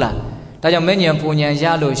ဟုတ်လားဒါကြောင့်မဲ့ဉာဏ်ပူဉာဏ်ရ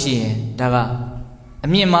လို့ရှိရင်ဒါကအ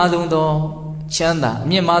မြင့်မားဆုံးသောချမ်းသာ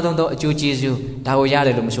အမြင့်မားဆုံးသောအကျိုးကျေးဇူးဒါကိုရတ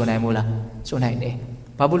ယ်လို့မဆိုနိုင်ဘူးလားဆိုနိုင်တယ်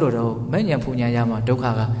ဘာဖြစ်လို့တော့မဲ့ဉာဏ်ပူဉာဏ်ရမှာဒုက္ခ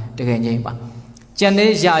ကတကယ်ငြိမ်းပါကြံ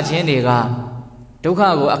တဲ့ရခြင်းတွေကဒုက္ခ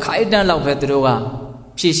ကိုအခိုက်အတန့်လောက်ပဲသူတို့က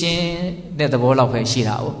ဖြည့်ရှင်းတဲ့သဘောလောက်ပဲ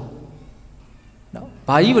ရှိတာ哦နော်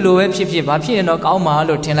ဘာကြီးဘလို့ပဲဖြစ်ဘာဖြစ်ရင်တော့ကောင်း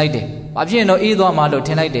မှာလို့ထင်လိုက်တယ်ဘာဖြစ်ရင်တော့အေးသွားမှာလို့ထ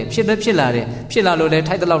င်လိုက်တယ်ဖြစ်လာတယ်ဖြစ်လာလို့လ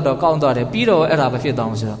ည်းထိုက်တဲ့လောက်တော့ကောင်းသွားတယ်ပြီးတော့အဲ့ဒါပဲဖြစ်သွား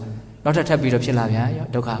အောင်ဆိုတော့နောက်ထပ်ပြီးတော့ဖြစ်လာပြန်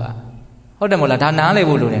ရောဒုက္ခကဟုတ်တယ်မို့လားဒါနားလေ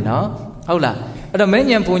ဖို့လိုတယ်နော်ဟုတ်လားအဲ့တော့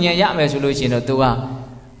မဲ့ဉာဏ်ပူဉာဏ်ရမယ်ဆိုလို့ရှိရင်တော့ तू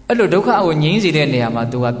ကအဲ့လိုဒုက္ခကိုငြိမ်းစေတဲ့နေရာမှာ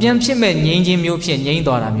तू ကပြန်ဖြစ်မဲ့ငြိမ်းခြင်းမျိုးဖြစ်ငြိမ်း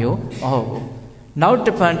သွားတာမျိုးမဟုတ်ဘူးနောက်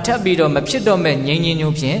တစ်ဖန်ထပ်ပြီးတော့မဖြစ်တော့မဲ့ငြိမ်းခြင်း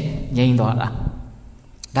မျိုးဖြစ်ငြိ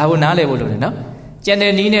မ်းသွားတာဒါကိုနားလေဖို့လို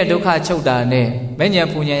တယ်နော်ကျန်တဲ့နည်းနဲ့ဒုက္ခချုပ်တာနဲ့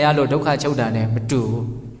မဲ့ဉာဏ်ပူဉာဏ်ရလို့ဒုက္ခချုပ်တာနဲ့မတူ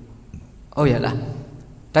ဘူးဟုတ်ရဲ့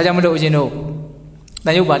လားဒါကြောင့်မလို့ဦးဇင်းတို့တ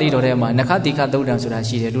န်ရုပ်ပါဠိတော်ထဲမှာနခတိခသုတ်တံ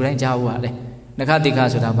ဆိုတာရှိတယ်လူတိုင်းကြားဘူးဟာလေနခတိ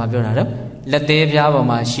ခဆိုတာဘာပြောတာလဲလက်သေးပြားပေါ်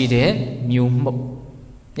မှာရှိတဲ့မြူ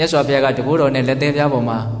မှုတ်မြတ်စွာဘုရားကတဘိုးတော်နဲ့လက်သေးပြားပေါ်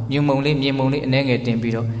မှာမြူမုံလေးမြေမုံလေးအနှဲငယ်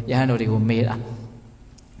တင်ပြီးတော့ယဟန်တော်တွေကိုမေးတာ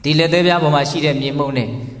ဒီလက်သေးပြားပေါ်မှာရှိတဲ့မြေမှုတ်နဲ့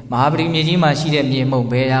မဟာပရိမြေကြီးမှာရှိတဲ့မြေမှုတ်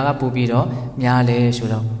ဘယ်ရာကပူပြီးတော့များလဲ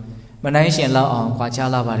ဆိုတော့မနိုင်ရှင်လောက်အောင်ခွာချ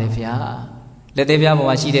လာပါတယ်ဗျာလက်သေးပြားပေါ်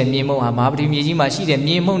မှာရှိတဲ့မြေမှုတ်ဟာမဟာပရိမြေကြီးမှာရှိ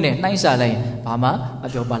တဲ့မြေမှုတ်နဲ့နှိုင်းစာလိုက်ရင်ဘာမှမ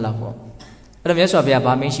ပြောပါတော့ဘူးအဲ့တော့မြတ်စွာဘုရား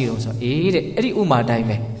ဗာမင်းရှိတော့ဆိုအေးတဲ့အဲ့ဒီဥမာတိုင်း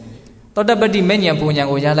ပဲသောတပတ္တိမဲ့ဉဏ်ပူဉဏ်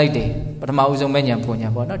ကိုရလိုက်တယ်ပထမဦးဆုံးမဲ့ဉဏ်ပူဉ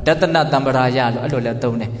ဏ်ပေါ့နော်ဒတနတံပရာယလို့အဲ့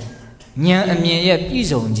လိုလဲသုံးတယ်ဉာဏ်အမြင်ရဲ့ပြ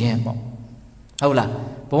ည့်စုံခြင်းပေါ့ဟုတ်လား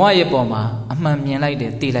ဘဝရဲ့ပေါ်မှာအမှန်မြင်လိုက်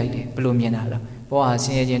တယ်သိလိုက်တယ်ဘယ်လိုမြင်တာလဲဘဝဟာဆ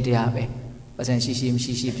င်းရဲခြင်းတရားပဲပစံရှိ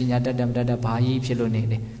မရှိပညာတတ်မတတ်ဘာကြီးဖြစ်လို့နေ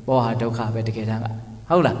တယ်ဘဝဟာဒုက္ခပဲတကယ်တမ်း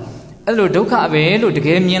ကဟုတ်လားအဲ့လိုဒုက္ခပဲလို့တ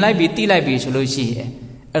ကယ်မြင်လိုက်ပြီးသိလိုက်ပြီးဆိုလို့ရှိရင်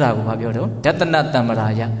အဲ့ဒါကိုဘာပြောတော့ဒတနတံပရာ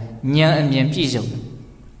ယဉာဏ်အမြင်ပြည့်စုံ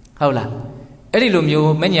ဟုတ်လားအဲ့ဒီ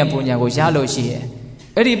လိုမျိုးမဲ့ဉဏ်ပူဉဏ်ကိုရလို့ရှိ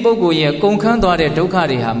ရဲ့အဲ့ဒီပုဂ္ဂိုလ်ရဲ့ကုန်ခန်းသွားတဲ့ဒုက္ခ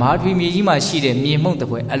တွေဟာမဟာပရိမြေကြီးမှာရှိတဲ့မြေမှုန့်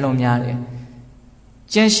တစ်ပွဲအလွန်များတယ်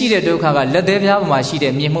ကျန်ရှိတဲ့ဒုက္ခကလက်သေးပြားပေါ်မှာရှိ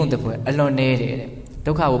တဲ့မြေမှုန့်တစ်ပွဲအလွန်နည်းတယ်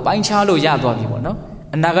တဲ့ဒုက္ခကိုပိုင်းခြားလို့ရသွား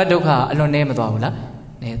ပြီပေါ့နော်အနာဂတ်ဒုက္ခအလွန်နည်းမသွားဘူးလား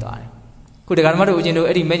နည်းသွားတယ်ခုတရားဓမ္မတို့ဦးဇ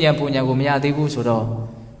င်းတို့အဲ့ဒီမဲ့ဉဏ်ပူဉဏ်ကိုမရသေးဘူး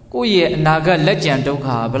ဆိုတော့ကိုယ့်ရဲ့အနာဂတ်လက်ကျန်ဒုက္ခ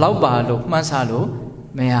ဘယ်လောက်ပါလို့မှန်းဆလို့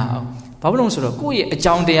မရအောင်ဘာဖြစ်လို့ဆိုတော့ကိုယ့်ရဲ့အ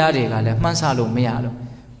ကြောင်းတရားတွေကလည်းမှန်းဆလို့မ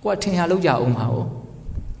ရလို့ကိုယ်ထင်ရလောက်ကြအောင်ပါဦး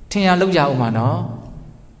ထင်ရလောက်ကြအောင်ပါနော်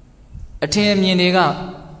အထင်အမြင်တွေ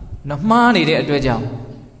ကနော်မှားနေတဲ့အတွက်ကြောင့်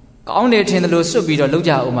ကောင်းတယ်ထင်တယ်လို့စွတ်ပြီးတော့လောက်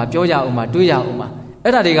ကြအောင်ပါပြောကြအောင်ပါတွေးကြ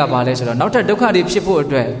အောင်ပါအဲ့ဒါတွေကဘာလဲဆိုတော့နောက်ထပ်ဒုက္ခတွေဖြစ်ဖို့အ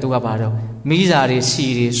တွက်သူကဘာတော့မိစာတွေ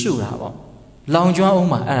စီတွေစုတာပေါ့လောင်ကျွမ်း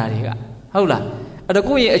အောင်ပါအဲ့ဒါတွေကဟုတ်လားအဲ့တော့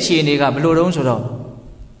ကိုယ့်ရဲ့အခြေအနေကဘယ်လိုတုံးဆိုတော့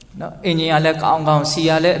နော်အင်ဂျင်ကလည်းကောင်းစီ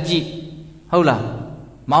ကလည်းအပြည့်ဟုတ်လား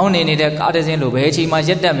မောင်းနေတဲ့ကားတစ်စင်းလိုပဲအချိန်မှ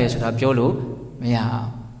ရက်တက်မယ်ဆိုတာပြောလို့မရ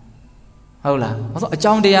အောင်ဟုတ်လားဘာလို့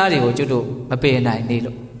အကြောင်းတရားတွေကိုကျွတ်တို့မပယ်နိုင်နေ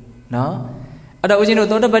လို့နော်အဲ့တော့ဦးဇ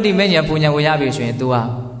င်းတို့သောတပတ္တိမဲ့ညာပူညာကိုရပြီဆိုရင် तू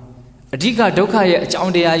ကအဓိကဒုက္ခရဲ့အကြော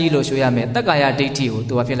င်းတရားကြီးလို့ဆိုရမယ်တက္ကာယဒိဋ္ဌိကို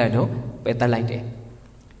तू ဖြစ်လိုက်တော့ပယ်တတ်လိုက်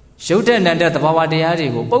တယ်ရုပ်တဲ့နံတဲ့သဘာဝတရားတွေ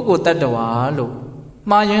ကိုပုဂ္ဂိုလ်တ attva လို့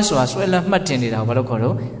မှားယွင်းစွာဆွဲလန်းမှတ်တင်နေတာဘာလို့ခေါ်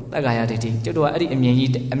တော့တက္ကာယဒိဋ္ဌိကျွတ်တို့ကအဲ့ဒီအ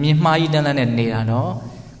မြင်မှားကြီးတန်းတန်း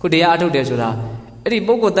နဲ့နေတာနော်ခုတရားအထုတ်တယ်ဆိုတာ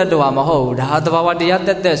အဲ့ဒီပုဂ္ဂိုလ်တ attva မဟုတ်ဘူးဒါဟာသဘာဝတရား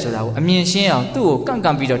တက်တက်ဆိုတာကိုအမြင်ရှင်းအောင်သူ့ကိုကန့်က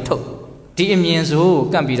န့်ပြီးတော့ထုတ်ဒီအမြင်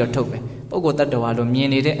ဆိုကန့်ပြီးတော့ထုတ်ပဲပုဂ္ဂိုလ်တ attva လို့မြင်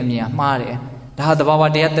နေတဲ့အမြင်ကမှားတယ်ဒါဟာသဘာဝ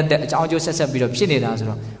တရားတက်တက်အကြောင်းအကျိုးဆက်ဆက်ပြီးတော့ဖြစ်နေတာ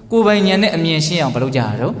ဆိုတော့ကိုယ်ပိုင်ဉာဏ်နဲ့အမြင်ရှင်းအောင်မလုပ်ကြ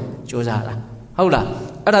ရတော့ကြိုးစားတာဟုတ်လား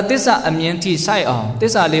အဲ့ဒါသစ္စာအမြင်ထိစိုက်အောင်သ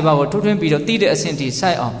စ္စာလေးပါးကိုထုတ်ထွင်းပြီးတော့သိတဲ့အဆင့်ထိ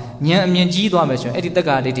စိုက်အောင်ဉာဏ်အမြင်ကြီးသွားမယ်ဆိုရင်အဲ့ဒီတက္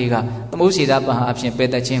ကာဒိဋ္ဌိကသမုစ္ဆေဒပဟအဖြစ်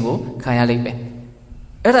ပယ်တတ်ခြင်းကိုခံရလိမ့်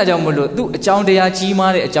မယ်အဲ့ဒါကြောင့်မလို့သူ့အကြောင်းတ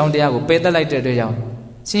ရားကြီးမားတဲ့အကြောင်းတရားကိုပယ်တတ်လိုက်တဲ့အတွက်ကြောင့်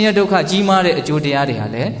ဆင်းရဲဒုက္ခကြီးမားတဲ့အကျိုးတရားတွေဟာ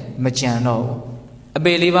လည်းမကြံတော့ဘူးအ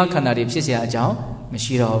ပေလေးပါးခန္ဓာတွေဖြစ်เสียအကြောင်းမရှိ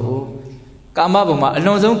တော့ဘူးကာမဘုံမှာ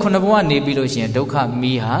အလွန်ဆုံး9ဘဝနေပြီးလို့ရှိရင်ဒုက္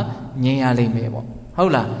ခမီးဟာငြိမ်းရလိမ့်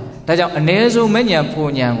မယ်ပေါ့ဟုတ်လားဒါကြောင့်အ ਨੇ ဆုံးမဲ့ဉဏ်ဖူ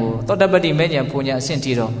ဉဏ်ကိုသောတပတ္တိမဲ့ဉဏ်ဖူဉဏ်အဆ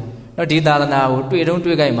င့်ထိတော့နော်ဒီသာသနာ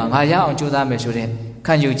ကိုတွေ့တုံးတွေ့ကြိုက်မှာငါရအောင်ကြိုးစားမယ်ဆို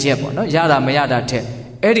တဲ့ခံယူချက်ပေါ့နော်ရတာမရတာ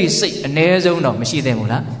ထက်အဲ့ဒီစိတ်အ ਨੇ ဆုံးတော့မရှိသင့်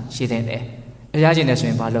ဘူးလားရှိသင့်တယ်အရချင်းနဲ့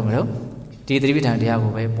ဆိုရင်ဘာလုပ်မလို့ဒီသတိပဋ္ဌာန်တရားကို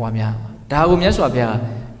ပဲပွားများဒါကိုမြတ်စွာဘု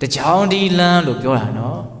ရားတကြောင်ဒီလန်းလို့ပြောတာ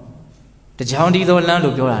နော်တကြောင်ဒီသောလန်း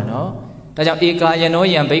လို့ပြောတာနော်ဒါကြောင့်ဧကာယနော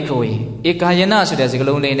ယံဘိက္ခဝေဧကာယနဆိုတဲ့စကား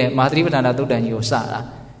လုံးလေးနဲ့မာသတိပဋ္ဌာန်သုတ်တန်ကြီးကို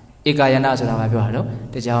စတာဧကာယန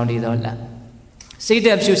ဆိုတာဘာပြောတာတော့တကြောင်ဒီသောလန်းစိတ်သ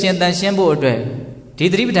က်ဖြူရှင်တန်ရှင်းဖို့အတွက်ဒီ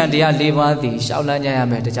သတိပဋ္ဌာန်တရား၄ပါးသည်ရှောက်လန်းကြရ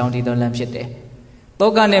မယ်တကြောင်ဒီသောလန်းဖြစ်တယ်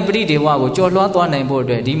တောကနဲ့ပရိဒေဝကိုကြော်လွှားသွားနိုင်ဖို့အ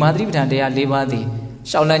တွက်ဒီမာသတိပဋ္ဌာန်တရား၄ပါး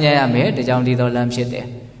သည်ရှောက်လန်းကြရမယ်တကြောင်ဒီသောလန်းဖြစ်တယ်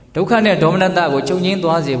ဒုက္ခနဲ့ဒေါမနတကိုချုပ်ငြိမ်း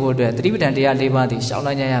သွားစေဖို့အတွက်သတိပဋ္ဌာန်တရား၄ပါးသည်ရှောက်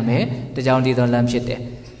လန်းကြရမယ်တကြောင်ဒီသောလန်းဖြစ်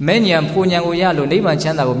တယ်မဲ့ဉဏ်ဖူဉဏ်ကိုရလို့နိဗ္ဗာန်ချ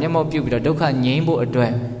မ်းသာကိုမျက်မှောက်ပြုပြီးတော့ဒုက္ခငြိမ်းဖို့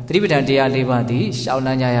အတွက်သတိပဋ္ဌာန်တရား၄ပါးသည်ရှောက်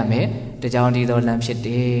လန်းကြရမယ်တကြောင်ဒီသောလမ်းဖြစ်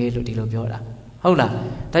တယ်လို့ဒီလိုပြောတာဟုတ်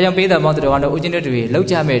လားဒါကြောင့်ပေးတော်မောင်တော်ကတော့ဦးဇင်းတို့တွေ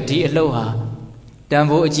လောက်ကြမဲ့ဒီအလုပ်ဟာတန်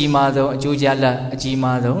ဖိုးအကြီးမားဆုံးအကျိုးကြလက်အကြီး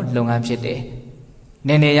မားဆုံးလုပ်ငန်းဖြစ်တယ်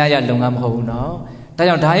နည်းနည်းရရလုပ်ငန်းမဟုတ်ဘူးနော်ဒါ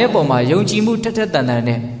ကြောင့်ဒါရဲ့ပုံမှာယုံကြည်မှုထက်ထက်တန်တန်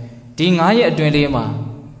နဲ့ဒီ9ရက်အတွင်းလေး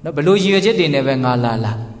မှာနော်ဘလို့ရည်ရွယ်ချက်တွေ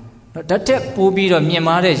နဲ့ပဲငါလာနော်ဓာတ်ထက်ပိုးပြီးတော့မြင်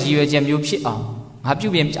မာတဲ့ရည်ရွယ်ချက်မျိုးဖြစ်အောင်ငါ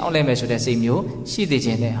ပြုပြင်ပြောင်းလဲမယ်ဆိုတဲ့စိတ်မျိုးရှိသေးခြ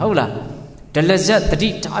င်းနဲ့ဟုတ်လားဒလဇက်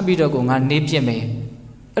တတိထားပြီးတော့ကိုငါနေပြစ်မယ်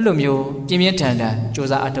အဲ့လိုမျိုးပြင်းပြင်းထန်ထန်စူး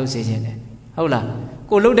စမ်းအထောက်စေခြင်းနဲ့ဟုတ်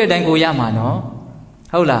လားကိုလှုပ်တဲ့တိုင်းကိုရ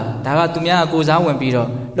မှာနော်ဟုတ်လားဒါကသူများကကိုစား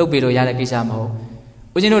ဝင်ပြီးတော့လှုပ်ပြီးတော့ရတဲ့ကိစ္စမဟုတ်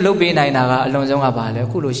ဦးဇင်းတို့လှုပ်ပေးနိုင်တာကအလွန်ဆုံးကဘာလဲ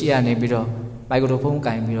အခုလိုရှိရနေပြီးတော့မိုက်ခရိုဖုန်း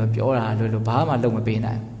ကင်ပြီးတော့ပြောတာလို့ဘာမှလှုပ်မပေး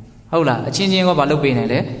နိုင်ဟုတ်လားအချင်းချင်းကဘာလှုပ်ပေး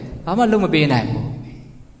နိုင်လဲဘာမှလှုပ်မပေးနိုင်ဘူး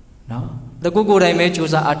နော်တကူကိုယ်တိုင်ပဲစူး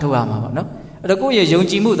စမ်းအထောက်ရမှာပေါ့နော်အဲ့တော့ကိုယ့်ရဲ့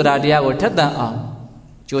ယုံကြည်မှုတရားကိုထက်သန်အောင်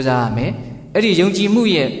စူးစမ်းရမယ်အဲ့ဒီယုံကြည်မှု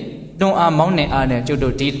ရဲ့တွန်းအားမောင်းနှင်အားနဲ့ကျုပ်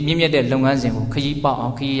တို့ဒီမြင့်မြတ်တဲ့လုပ်ငန်းစဉ်ကိုခရီးပေါက်အော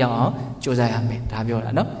င်ခရီးရောက်အောင်စူးစမ်းရ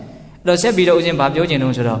မယ်ဒါပြောတာနော်အဲ့တော့ဆက်ပြီးတော့ဦးဇ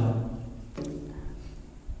င်းဘာပြောချင်လို့ဆိုတော့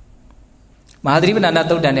မဟာသတိ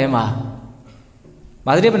ပဋ္ဌာန်သုတ်တန်ထဲမှာမ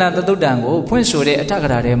ဟာသတိပဋ္ဌာန်သုတ်တန်ကိုဖွင့်ဆိုတဲ့အထက်က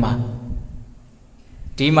ရာထဲ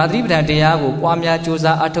မှာဒီမဟာသတိပဋ္ဌာန်တရားကိုပွားများစူး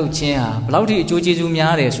စမ်းအထောက်ခြင်းဟာဘလောက်ထိအကျိုးကျေးဇူး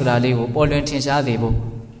များတယ်ဆိုတာလေးကိုပေါ်လွင်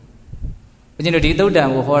ထင်ရှားစေဖို့ဦးဇင်းတို့ဒီသုတ်တန်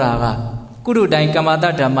ကိုဟောတာကကုရုတိုင်ကမ္မ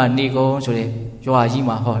တဓမ္မဏိကုံဆိုတဲ့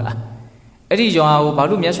ရွာကြီးမှာဟောတာအဲ့ဒီရွာကိုဘာ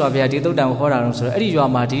လို့မြတ်စွာဘုရားဒီသုတ်တန်ကိုဟောတာလို့ဆိုတော့အဲ့ဒီရွာ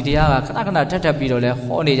မှာဒီတရားကခဏခဏ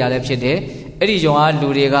ထပ်ပြီးတော့လဲဟောနေကြလဲဖြစ်တယ်အဲ့ဒီ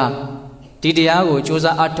ရွာလူတွေကဒီတရားကိုစူးစ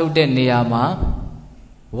မ်းအထောက်တဲ့နေရာ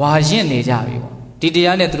မှာဝါရင့်နေကြပြီပေါ့ဒီ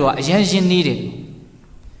တရားနဲ့သူတို့ကအရင်ရင်းနှီး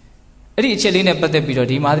တယ်အဲ့ဒီအချက်လေးနဲ့ပတ်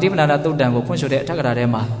သက်ပြီးတော့ဒီမဟာသတိပဋ္ဌာန်သုတ်တန်ကိုဖွင့်ဆိုတဲ့အထက်ကရာထဲ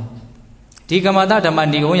မှာဒီကမ္မတဓမ္မ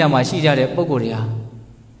ဏိကုံရာမှာရှိကြတဲ့ပုဂ္ဂိုလ်တွေဟာ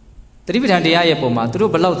သတိပဋ္ဌာန်တရားရဲ့ပုံ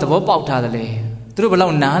မှာသူတို့ဘလောက်သဘောပေါက်ထားတယ်လဲသူတို့ဘလော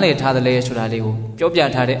က်နားလည်ထားတယ်လဲဆိုတာလေး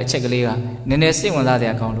ကိုပြောပြထားတဲ့အချက်ကလေးကနည်းနည်းစိတ်ဝင်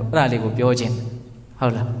စားတဲ့အကောင်းလို့အဲ့ဒါလေးကိုပြောခြ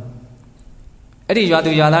င်းဟုတ်လားအဲ့ဒီရွာ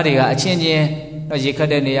သူရွာသားတွေကအချင်းချင်းတော့ရေခတ်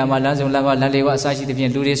တဲ့နေရာမှာလမ်းစုံလမ်းကလမ်းလေးကအစရှိသဖြ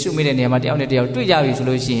င့်လူတွေစုမိတဲ့နေရာမှာတယောက်နဲ့တယောက်တွေ့ကြပြီ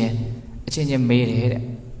ဆိုလို့ရှိရင်အချင်းချင်းမေးတယ်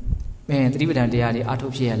တဲ့မင်းသတိပဋ္ဌာန်တရားတွေ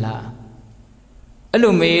အထုတ်ဖြစ်ရလားအဲ့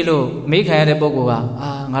လိုမေးလို့မေးခံရတဲ့ပုဂ္ဂိုလ်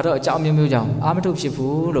ကငါတော့အကြောင်းမျိုးမျိုးကြောင့်အာ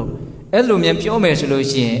မထုတ်ဖြစ်ဘူးလို့အဲ့လိုမြန်ပြောမယ်ဆိုလို့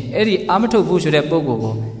ရှိရင်အဲ့ဒီအာမထုတ်ဘူးဆိုတဲ့ပုဂ္ဂိုလ်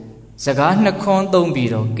ကိုစကားနှစ်ခွန်းသုံးပြီး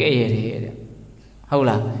တော့ကဲ့ရတယ်တဲ့ဟုတ်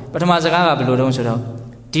လားပထမစကားကဘယ်လိုတုံးဆိုတော့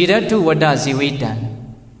ဒီရတုဝတ္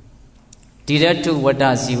တဇီဝိတံဒီရတုဝတ္တ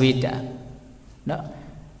ဇီဝိတံနော်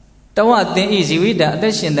တဝသင်ဤဇီဝိတံအသ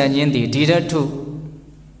က်ရှင်တန်ခြင်းသည်ဒီရတု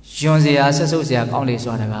ယွန်စရာဆက်ဆုပ်စရာကော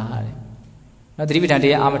င်းလေစွာတကားတဲ့နော်သတိပဋ္ဌာန်တ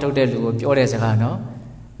ရားအာမထုတ်တဲ့လူကိုပြောတဲ့စ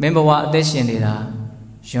ကားနော်မင်းဘဝအ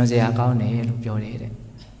သက်ရှင်နေတာယွန်စရာကောင်းတယ်လို့ပြောတယ်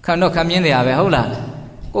တဲ့ခံတော့ခံမြင်တယ်ပဲဟုတ်လား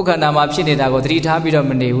ကိုယ်ခန္ဓာမှာဖြစ်နေတာကိုသတိထားပြီးတော့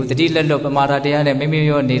မနေဘူးသတိလက်လွတ်ပမာဒတရား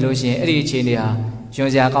နဲ့မိမိရောနေလို့ရှိရင်အဲ့ဒီအခြေအနေဟာယွန်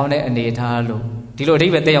စရာကောင်းတဲ့အနေထားလို့ဒီလိုအဓိ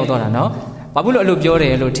ပ္ပာယ်တက်ရောက်သွားတာနော်ဘာဖြစ်လို့အဲ့လိုပြော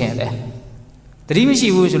တယ်လို့ထင်လဲသတိမ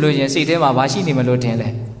ရှိဘူးဆိုလို့ရှိရင်စိတ်ထဲမှာဘာရှိနေမလို့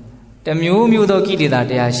ထင်လဲတမျိုးမျိုး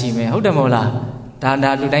သောကိလေသာတရားရှိမယ်ဟုတ်တယ်မဟုတ်လား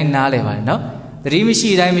ဒါလူတိုင်းနားလည်ပါတယ်နော်သတိမရှိ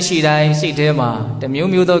တိုင်းစိတ်ထဲမှာတ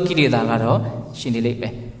မျိုးမျိုးသောကိလေသာကတော့ရှိနေလိမ့်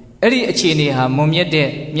မယ်အဲ့ဒီအခြေအနေဟာမွန်မြတ်တဲ့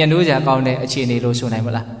မျက်နှိုးစရာကောင်းတဲ့အခြေအနေလို့ဆိုနိုင်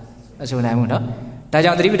မလားမဆိုနိုင်ဘူးနော်ဒါ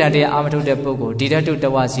ကြောင့်သတိပဋ္ဌာန်တရားအာမထုတ်တဲ့ပုဂ္ဂိုလ်ဒီတတုတ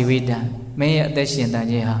ဝဇီဝိတံမင်းရဲ့အသက်ရှင်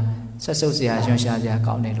တန်ခြင်းဟာဆက်ဆုပ်စရာရွှင်ရှားစရာ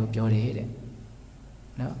ကောင်းတယ်လို့ပြောတယ်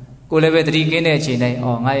တဲ့နော်ကိုယ်လည်းပဲသတိကင်းတဲ့အချိန်တိုင်း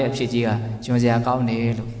ငါရဲ့အဖြစ်ကြီးကရွှင်စရာကောင်းတ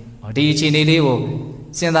ယ်လို့ဒီအခြေအနေလေး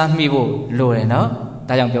ကိုစဉ်းစားမိဖို့လိုတယ်နော်ဒါ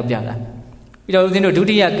ကြောင့်ပြောပြတာပြီးတော့ဦးဇ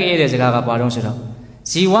င်းတို့ဒုတိယကဲ့ရဲ့တဲ့စကားကဘာလို့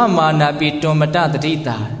ဆိုတော့ဇီဝမာနာပိတွန်မတ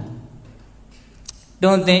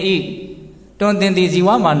တတိတာတွန်သင်သည်ဇီဝ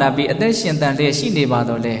မာနာပိအသက်ရှင်တန်လျက်ရှိနေပါ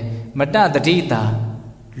တော့လေမတ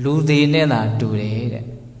တတိတာလူသေးနဲ့သာတူတယ်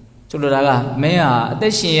တဲ့ဆိုလိုတာကမင်းဟာအသ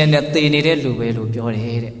က်ရှင်ရတဲ့သေနေတဲ့လူပဲလို့ပြောတ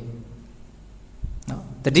ယ်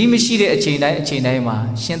တဲ့နော်တတိမရှိတဲ့အချိန်တိုင်းမှာ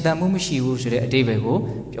ရှင်သန်မှုမရှိဘူးဆိုတဲ့အဓိပ္ပာယ်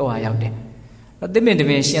ကိုပြောရရောက်တယ်သစ်ပင်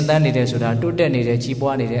တပင်ရှင်သန်နေတယ်ဆိုတာတိုးတက်နေ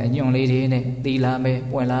တဲ့ကြီးပွားနေတဲ့အညွန့်လေးတွေနဲ့သီလာမယ်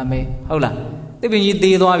ပွင့်လာမယ်ဟုတ်လားသစ်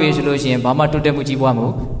ပင်ကြီးသေးသွားပြီဆိုလို့ရှိရင်ဘာမှတိုးတက်မှုကြီးပွား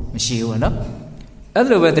မှုမရှိဘူးနော်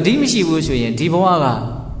အဲ့လိုပဲတတိမရှိဘူးဆိုရင်ဒီဘဝ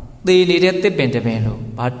ကသေနေတဲ့သစ်ပင်တပင်လို့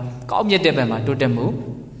ဘာကောင်းမြတ်တဲ့ဘက်မှာတိုးတက်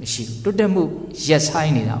မှုမရှိဘူးတိုးတက်မှုရက်ဆို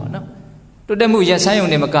င်နေတာပေါ့နော်တိုးတက်မှုရက်ဆိုင်ုံ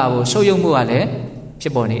နဲ့မကဘူးဆုပ်ယုပ်မှုကလည်းဖြ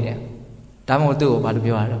စ်ပေါ်နေတယ်ဒါမှမဟုတ်သူ့ကိုဘာလို့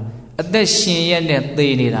ပြောရတော့အသက်ရှင်ရက်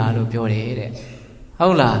နဲ့သေနေတာလို့ပြောတယ်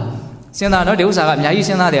တဲ့ဟုတ်လားစဉ်းစားတော့ဒီဥစ္စာကအများကြီး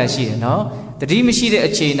စဉ်းစားတရားရှိတယ်နော်တတိမရှိ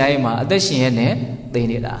တဲ့အချိန်တိုင်းမှာအသက်ရှင်ရက်နဲ့သေ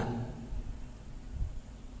နေတာ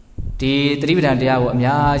ဒီသတိပဋ္ဌာန်တရားကိုအ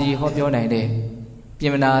များကြီးဟောပြောနိုင်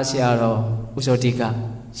တဲ့ပြင်မနာဆရာတော်ဥဇောတိက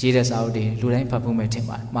ရေးတဲ့စာအုပ်တွေလူတိုင်းဖတ်ဖို့မယ်ထင်ပါ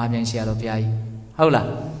တယ်မဟာပြန်ဆရာတော်ဘုရားကြီးဟုတ်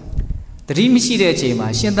လားတတိမရှိတဲ့အချိန်မှာ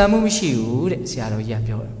ရှင်သန်မှုမရှိဘူးတဲ့ဆရာတော်ကြီးက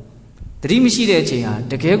ပြောတယ်တတိမရှိတဲ့အ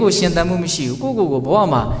ချိန်ဟာတကယ်ကိုရှင်သန်မှုမရှိဘူးကိုဘဝ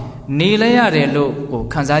မှာနေလဲရတယ်လို့ကို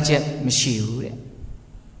ခံစားချက်မရှိဘူး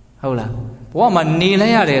တဲ့ဟုတ်လားဘဝ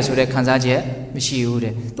မှာနေလဲရတယ်ဆိုတဲ့ခံစားချက်မရှိ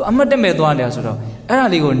ဘူးတဲ့သူအမတ်တက်မဲ့သွားတယ်ဆိုတော့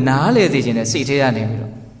အဲ့ဒါလေးကိုနားလေသိခြင်းနဲ့စိတ်ထဲရနေပြီ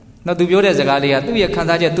တော့နော်သူပြောတဲ့စကားလေးကသူ့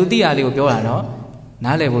ရဲ့ခံစားချက်သူသိရလေး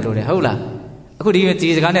ကိုပြောတာနော်နားလည်ဖို့လိုတယ်ဟုတ်လား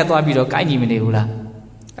အခုဒီစကားနဲ့သွားပြီးတော့ကိုက်ညီမနေဘူးလား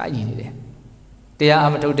ကိုက်ညီနေတယ်တရားအာ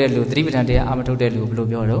မထုတ်တဲ့လူသတိပဋ္ဌာန်တရားအာမထုတ်တဲ့လူဘယ်လို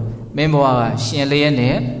ပြောတော့မင်းဘဝ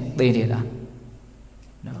ကရှင်လျက်နဲ့သိနေတာ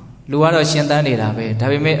နော်လူကတော့ရှင်သန်နေတာပဲဒါ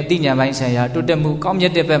ပေမဲ့အတိညာပိုင်းဆိုင်ရာတိုးတက်မှုကော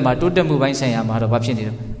င်းမြတ်တဲ့ဘက်မှာတိုးတက်မှုပိုင်းဆိုင်ရာမှာတော့ဘာဖြစ်နေ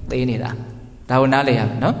တော့သိနေတာဒါကိုနားလည်ရ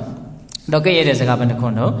မယ်နော်တော့ကဲ့ရဲ့တဲ့စကား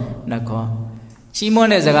ဘယ်နှခွန်းတော့နှစ်ခွန်းချီးမွမ်း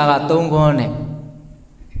တဲ့စကားကသုံးခွန်းနဲ့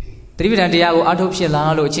သတိပဋ္ဌာန်တရားကိုအားထုတ်ဖြစ်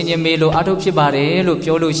လားလို့အချင်းချင်းမေးလို့အားထုတ်ဖြစ်ပါ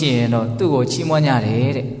တယ်လို့ပြောလို့ရှိရင်တော့သူ့ကိုချီးမွမ်းကြ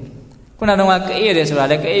တယ်တဲ့ခုနကတော့ကဲ့ရဲ့တယ်ဆိုတာ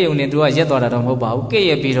လည်းကဲ့ရုံနဲ့သူကရက်သွားတာတော့မဟုတ်ပါဘူးကဲ့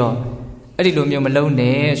ရဲ့ပြီးတော့အဲ့ဒီလိုမျိုး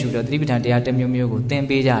မလုံးနဲ့ဆိုတော့သတိပဋ္ဌာန်တရားတစ်မျိုးမျိုးကိုသင်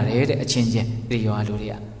ပေးကြတယ်တဲ့အချင်းချင်းဒီ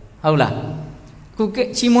ရောလူတွေကဟုတ်လား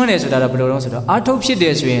အခုချီးမွမ်းတယ်ဆိုတာတော့ဘယ်လိုလဲဆိုတော့အားထုတ်ဖြစ်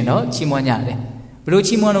တယ်ဆိုရင်တော့ချီးမွမ်းကြတယ်ဘယ်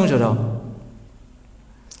လိုချီးမွမ်းလို့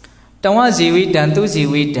ဆိုတော့တ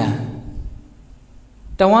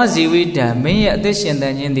ဝဇီဝိတံသူဇီဝိတံတဝဇီဝိတံမင်းရဲ့အသက်ရှင်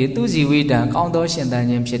တန်ခြင်းသည်သူဇီဝိတံကောင်းသောရှင်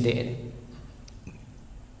တန်ခြင်းဖြစ်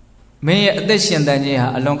တယ်မင်းရဲ့အသက်ရှင်တန်ခြင်းဟာ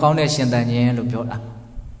အလွန်ကောင်းတဲ့ရှင်တန်ခြင်းလို့ပြောတာ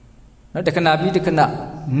နော်တခဏပြီးတခဏ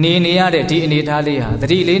နေရတဲ့ဒီအနေအထားလေးဟာ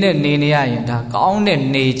သတိလေးနဲ့နေရရင်ဒါကောင်းတဲ့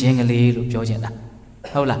နေခြင်းက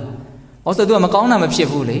လေးလို့ပြောချင်တာဟုတ်လား။အော်ဆိုသူကမကောင်းတာမဖြစ်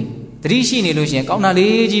ဘူးလေ။သတိရှိနေလို့ရှိရင်ကောင်းတာ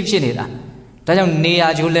လေးကြီးဖြစ်နေတာ။ဒါကြောင့်နေရ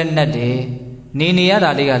ချိုးလက်နဲ့တယ်။နေ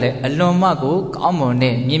ရတာလေးကလည်းအလွန်မှကိုကော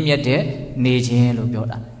င်းမွန်တဲ့မြင့်မြတ်တဲ့နေခြ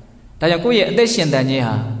င်းလို့ပြောတာ။ဒါကြောင့်ကိုယ့်ရဲ့အသက်ရှင်တန်ခြင်း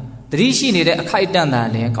ဟာသတိရှိနေတဲ့အခိုက်အတန့်သာ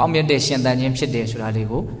လည်းကောင်းမြတ်တဲ့ရှင်တန်ခြင်းဖြစ်တယ်ဆိုတာလေး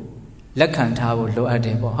ကိုလက်ခံထားဖို့လိုအပ်တ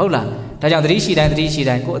ယ်ပေါ့ဟုတ်လား။ဒါကြောင့်သတိရှိတို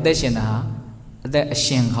င်းကိုယ့်အသက်ရှင်တာဟာအသက်အ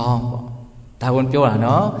ရှင်ကောင်းပေါ့။ဒါ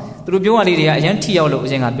ကိုပြောတာနော်။သူတို့ပြောရလေးတွေကအရင်ထိရောက်လို့အ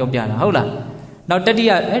ရင်ကပြောပြတာဟုတ်လား။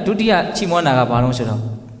နောက်ဒုတိယချီးမွမ်းတာကဘာလို့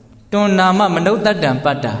ဆိုတော့တွန်နာမမနုဿတ္တံ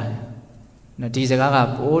ပတ္တာနော်ဒီစကားက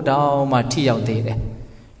ပိုးတောင်းမှထိရောက်သေး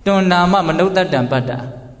တယ်တွန်နာမမနုဿတ္တံ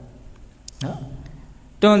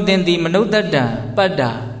ပတ္တာနော်တွန်တင်သည်မနုဿတ္တံပတ္တာ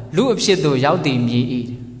လူအဖြစ်သို့ရောက်သည်မြည်၏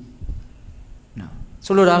နော်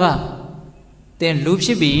ဆိုလိုတာကတင်လူဖြ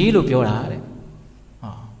စ်ပြီလို့ပြောတာတဲ့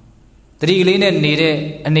ဟောတတိကလေးနဲ့နေတဲ့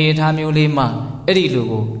အနေအထားမျိုးလေးမှအဲ့ဒီလူ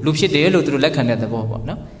ကိုလူဖြစ်တယ်လို့သူတို့လက်ခံတဲ့သဘောပေါ့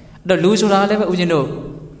နော်အဲ့တော့လူဆိုတာလည်းပဲဦးဇင်းတို့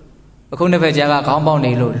အခုနှစ်ဖက်ကြားကခေါင်းပေါက်နေ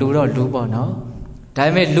လို့လူတော့လူပေါ့နော်ဒါ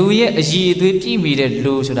ပေမဲ့လူရဲ့အည်အသွေးပြည့်မီတဲ့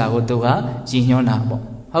လူဆိုတာကိုသူကရည်ညွှန်းတာပေါ့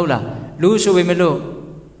ဟုတ်လားလူဆိုပေ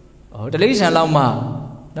မဲ့လို့တလိษံ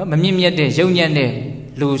လောက်မှနော်မမြင့်မြတ်တဲ့ယုံညံ့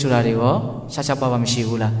တဲ့လူဆိုတာတွေရောရှားပါမရှိ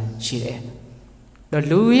ဘူးလားရှိတယ်တော့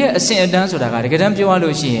လူရဲ့အဆင့်အတန်းဆိုတာကတကယ်တမ်းပြောရ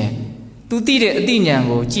လို့ရှိရင်သူသိတဲ့အသိဉာဏ်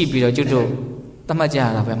ကိုကြည့်ပြီးတော့ကျွတ်တို့ တမတ်ကြ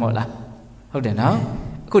ရတာပဲမဟုတ်လားဟုတ်တယ်နော်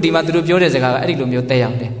အခုဒီမှာသူတို့ပြောတဲ့စကားကအဲ့ဒီလိုမျိုးတက်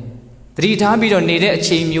ရောက်တယ်သတိထားပြီးတော့နေတဲ့အ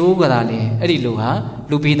ချိန်မျိုးကသာလေအဲ့ဒီလူဟာ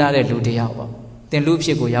လူပေးသားတဲ့လူတစ်ယောက်ပေါ့တင်လူဖြ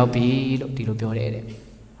စ်ကိုရောက်ပြီလို့ဒီလိုပြောတယ်တဲ့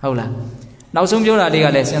ဟုတ်လားနောက်ဆုံးပြောတာလေးက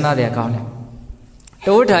လည်းစဉ်းစားတဲ့အကောင်းတယ်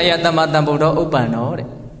တဝဋ္ဌာယသမ္မာတံဗုဒ္ဓဥပ္ပန္နော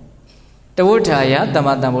တဲ့တဝဋ္ဌာယ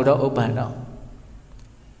သမ္မာတံဗုဒ္ဓဥပ္ပန္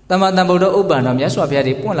နောသမ္မာတံဗုဒ္ဓဥပ္ပန္နောမြတ်စွာဘုရား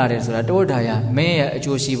တွေပွင့်လာတယ်ဆိုတာတဝဋ္ဌာယမင်းရဲ့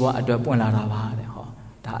အကျိုးရှိပွားအတွက်ပွင့်လာတာပါတဲ့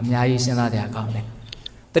ဟောဒါအများကြီးစဉ်းစားတဲ့အကောင်းတယ်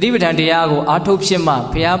တတိပဋ္ဌာန်တရားကိုအားထုတ်ဖြစ်မှ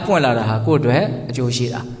ဘုရားပွင့်လာတာဟာကိုယ့်အတွက်အကျိုးရှိ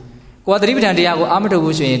တာကိုယ်ကတတိပဋ္ဌာန်တရားကိုအား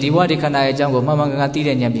မထုတ်ဘူးဆိုရင်ဒီဘဝဒီခန္ဓာရဲ့အကြောင်းကိုမှန်မှန်ကန်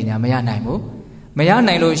ကန်သိတဲ့ဉာဏ်ပညာမရနိုင်ဘူးမ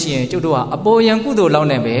ရနိုင်လို့ရှိရင်ကျုပ်တို့ကအပေါ်ယံကုသိုလ်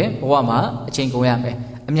လောက်နဲ့ပဲဘဝမှာအချိန်ကုန်ရ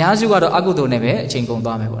မယ်အများစုကတော့အကုသိုလ်နဲ့ပဲအချိန်ကုန်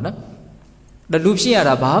သွားမယ်ပေါ့နော်ဒါလူဖြစ်ရ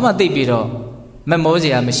တာဘာမှသိပြီးတော့မမော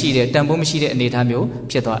စရာမရှိတဲ့တန်ဖိုးမရှိတဲ့အနေအထားမျိုး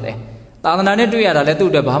ဖြစ်သွားတယ်သာသနာနဲ့တွေ့ရတာလည်း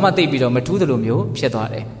သူ့အတွက်ဘာမှသိပြီးတော့မထူးသလို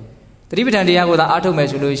မျိုးဖြစ်သွားတယ်တတိပဋ္ဌာန်တရားကိုသာအားထုတ်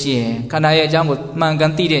မယ်ဆိုလို့ရှိရင်ခန္ဓာရဲ့အကြောင်းကိုမှန်က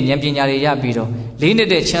န်သိတဲ့ဉာဏ်ပညာတွေရပြီးတော့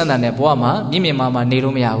လေးနေတဲ့ချမ်းသာတဲ့ဘဝမှာမြင့်မြတ်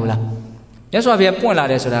မှာနေလို့မရဘူးလားမြတ်စွာဘုရားပွင့်လာ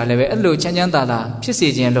တယ်ဆိုတာလည်းပဲအဲ့လိုချမ်းချမ်းသာသာဖြစ်စေ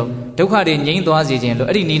ခြင်းလို့ဒုက္ခတွေငြိမ်းသွားစေခြင်းလို့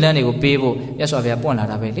အဲ့ဒီနိလန်းတွေကိုပေးဖို့မြတ်စွာဘုရားပွ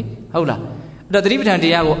င့်လာတာပဲလေဟုတ်လားအဲ့တော့တတိပဋ္ဌာန်တ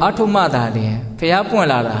ရားကိုအားထုတ်မှသာလျှင်ဘုရားပွင့်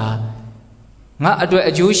လာတာဟာငါ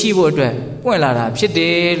အတွက်အကျိုးရှိဖို့အတွက်ပွင့်လာတာဖြစ်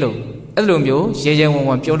တယ်လို့အဲ့လိုမျိုးရေရေဝံ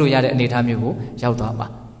ဝံပြောလို့ရတဲ့အနေအထားမျိုးကိုရောက်သွားပါ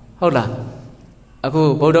ဟုတ်လားအခု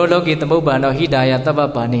ဗုဒ္ဓလောကီသမုပ္ပါနောဟိတာယတပ္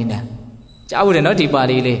ပပါဏိနံကြားဦးတယ်နော်ဒီပါ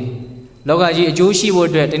ဠိလေးလောကကြီးအကျိုးရှိဖို့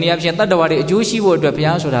အတွက်တနည်းအားဖြင့်တတ္တဝါတွေအကျိုးရှိဖို့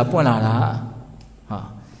အတွက်ဘုရားဆိုတာပွင့်လာတာဟာ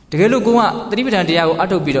တကယ်လို့ကိုကတတိပဋ္ဌာန်တရားကိုအ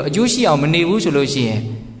ထုတ်ပြီးတော့အကျိုးရှိအောင်မနေဘူးဆိုလို့ရှိ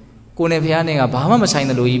ရင်ကိုယ်နဲ့ဘုရားနဲ့ကဘာမှမဆိုင်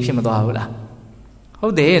သလိုကြီးဖြစ်မသွားဘူး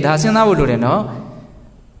လားဟုတ်တယ်ဒါစဉ်းစားဖို့လို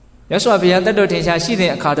တယ်နော်မြတ်စွာဘုရားတတ်တော်ထင်ရှားရှိ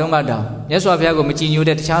တဲ့အခါတုန်းကတောင်မြတ်စွာဘုရားကိုမကြည်ညို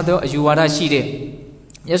တဲ့တခြားသောအယူဝါဒရှိ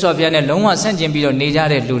တဲ့မြတ်စွာဘုရားနဲ့လုံးဝဆ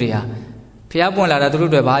န့်ကျင်ပြီးတော့နေကြတဲ့လူတွေဟာဘုရားပွ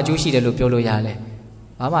င့်လာတာသူတို့တွေဘာအကျိုးရှိတယ်လို့ပြောလို့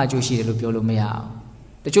ရလဲဘာမှအကျိုးရှိတယ်လို့ပြောလို့မရအောင်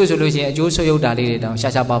တချို့ဆိုလို့ရှိရင်အကျိုးဆုပ်ယုတ်တာလေးတွေတောင်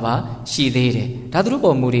ရှားရှားပါပါရှိသေး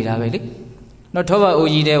တယ်ဒါသူတို့ပေါ်မူနေတာပဲလေနော်ထော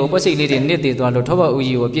ပတ်ဦးကြီးတဲ့ဟိုပတ်စိတ်လေးတွေနစ်သေးသွားလို့ထောပတ်ဦး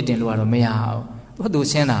ကြီးကိုအပြစ်တင်လို့ကတော့မရ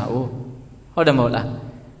အောင်သူဆင်းတာဟုတ်တယ်မဟုတ်လား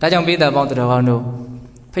ဒါကြောင့်ပိဿပေါင်းတော်ကောင်းတို့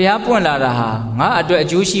ဘုရားပွင့်လာတာဟာငါအတွက်အ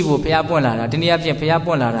ကျိုးရှိဖို့ဘုရားပွင့်လာတာဒီနေ့အပြင်ဘု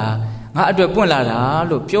ရားပွင့်လာတာငါအတွက်ပွင့်လာတာ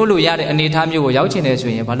လို့ပြောလို့ရတဲ့အနေအထားမျိုးကိုရောက်ချင်တယ်ဆို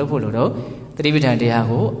ရင်ဘာလို့ဖို့လို့တော့တတိပဋ္ဌာန်တ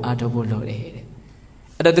ရားကိုအားထုတ်ဖို့လိုတယ်တဲ့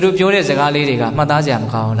အဲ့တော့သူတို့ပြောတဲ့စကားလေးတွေကမှတ်သားစရာမ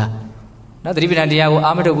ကောင်းဘူးလားနော်တတိပဋ္ဌာန်တရား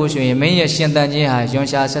ကိုအားမထုတ်ဖို့ဆိုရင်မင်းရဲ့ရှင်သန်ခြင်းဟာယွန်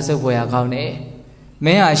ရှာဆက်ဆုပ်ဖွယ်ရာကောင်းတယ်မ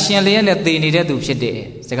င်းဟာရှင်လျက်နဲ့တည်နေတဲ့သူဖြစ်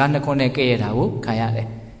တယ်စကားနှစ်ခွန်းနဲ့ကဲ့ရတာကိုခံရတယ်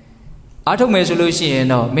အားထုတ်မယ်ဆိုလို့ရှိ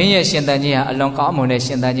ရင်တော့မင်းရဲ့ရှင်သန်ခြင်းဟာအလွန်ကောင်းမွန်တဲ့ရှ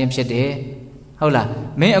င်သန်ခြင်းဖြစ်တယ်ဟုတ်လား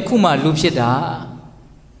မင်း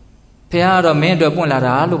အခုမှလူဖြစ်တာဘုရားကတော့မင်းအတွက်ပွ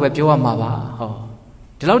င့်လာတာလို့ပဲပြောရမှာပါဟော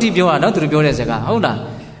ဒီလောက်ထိပြောရတော့သူတို့ပြောတဲ့စကားဟုတ်လား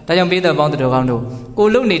ဒါကြောင့်ပိဿပေါင်းတော်ကောင်းတို့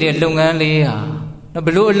ကိုလုပ်နေတဲ့လုပ်ငန်းလေးဟာဘ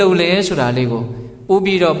လို့အလုပ်လဲဆိုတာလေးကိုပို့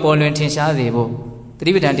ပြီးတော့ပေါ်လွင်ထင်ရှားစေဖို့တ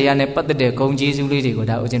တိပဋ္ဌာန်တရားနဲ့ပတ်သက်တဲ့ဂုဏ်ကျေးဇူးလေးတွေ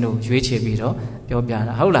ကိုဒါဦးဇ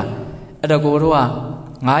င်းတို့ရွေးချယ်ပြီးတော့ပြောပြတာဟုတ်လားအဲ့တော့ကိုတို့က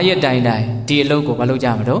9ရက်တိုင်ဒီအလုပ်ကို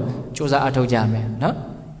မလုပ်ကြမှာတော့စူးစမ်းအထောက်ကြမယ်နော်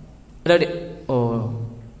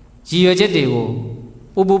အဲ့တော့ရည်ရွယ်ချက်တွေကို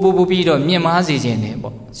ပို့ပြီးတော့မြင့်မားစေခြင်းနဲ့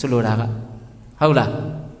ပေါ့ဆိုလိုတာကဟုတ်လား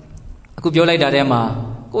အခုပြောလိုက်တာထဲ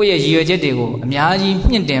မှာကိုယ့်ရဲ့ရည်ရွယ်ချက်တွေကိုအများကြီး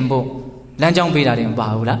မြင့်တင်ဖို့လမ်းကြောင်းပေးတာတွေမပါ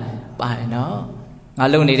ဘူးလားပါ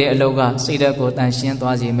တယ်နော်ငါလုပ်နေတဲ့အလုပ်ကစိတ်ဓာတ်ကိုတန်ရှ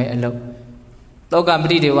င်းသွားစေမယ့်အလုပ်တောက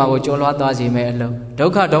ပဋိဒေဝကိုကျော်လွှားသွားစေမယ့်အလုပ်ဒု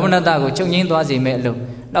က္ခဒေါမနတကိုချုပ်ငြိမ်းသွားစေမယ့်အလုပ်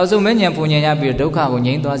နောက်ဆုံးမဲ့ဉာဏ်ပူဉာဏ်ရပြီးဒုက္ခ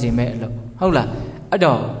ကိုငြိမ်းသွားစေမယ့်အလုပ်ဟုတ်လားအဲ့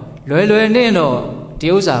တော့လွယ်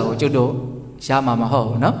နဲ့တော့ဒီဥစ္စာကိုကျွတ်တို့ရမှာ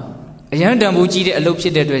မဟုတ်ဘူးနော်အရန်တန်ဖိုးကြီးတဲ့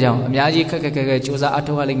အလုပ်ဖြစ်တဲ့အတွက်ကြောင့်အများကြီးခက်ခက်ခဲစူးစမ်း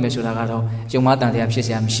အထောက်အလိမ့်မယ်ဆိုတာကတော့ယုံမတန်တရားဖြစ်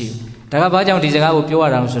เสียမရှိဘူးဒါကဘာကြောင့်ဒီစကားကိုပြော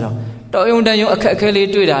ရတာလို့ဆိုတော့တော်ယုံတန်ယုံအခက်အခဲ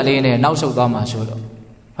လေးတွေ့တာလေးနဲ့နောက်ဆုတ်သွားမှာဆိုတော့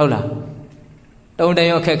ဟုတ်လားတုံ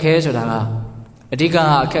တန်ယုံအခက်အခဲဆိုတာကအဓိ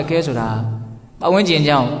ကအခက်အခဲဆိုတာပတ်ဝန်းကျင်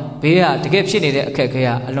ကြောင့်ဘေးကတကယ်ဖြစ်နေတဲ့အခက်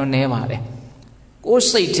အခဲကအလွန်နှဲပါတယ်ကိုယ်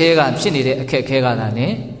စိတ်ထဲကဖြစ်နေတဲ့အခက်အခဲကသာ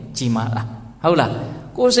လည်းကြီးမားလားဟုတ်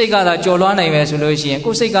လားကိုယ်စိတ်ကသာကြော်လွှားနိုင်မယ်ဆိုလို့ရှိရင်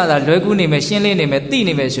ကိုယ်စိတ်ကသာလွယ်ကူးနေမယ်ရှင်းလင်းနေမယ်သိ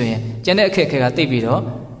နေမယ်ဆိုရင်ကျန်တဲ့အခက်အခဲကသိပြီးတော့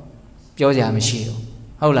ပြောစရာမရှိဘူး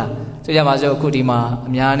ဟုတ်လားဆိုကြပါစို့အခုဒီမှာ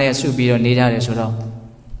အများနဲ့စုပြီးတော့နေကြတယ်ဆိုတော့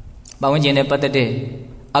ပတ်ဝန်းကျင်နဲ့ပတ်သက်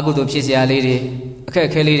တဲ့အကုသိုလ်ဖြစ်စရာလေးတွေအခက်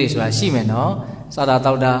အခဲလေးတွေဆိုတာရှိမယ်နော်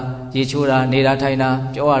စားတာတောက်တာရေချိုးတာနေတာထိုင်တာ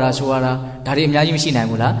ပြောရတာဆိုရတာဒါတွေအများကြီးမရှိနိုင်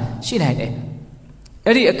ဘူးလားရှိနိုင်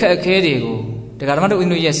တယ်အဲ့ဒီအခက်အခဲတွေကိုတရားဓမ္မတို့ဦးဇ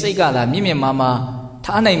င်းတို့ရဲ့စိတ်ကသာမြင့်မြင့်မား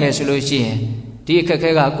မားထားနိုင်မယ်ဆိုလို့ရှိရင်ဒီအခက်အခဲ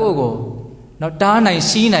ကကိုယ့်ကိုတော့တားနိုင်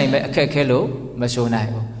စီးနိုင်မဲ့အခက်အခဲလို့မဆို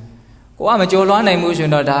နိုင်ဘူးကိုကမကြော်လွှားနိုင်ဘူးဆို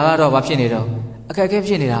ရင်တော့ဒါကတော့ဘာဖြစ်နေတော့အခက်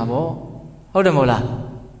အခဲဖြစ်နေတာပေါ့ဟုတ်တယ်မဟုတ်လား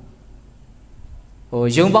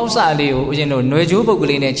ယုံပေါက်စလေးကိုဦးဇင်းတို့ຫນွေကြိုးပုတ်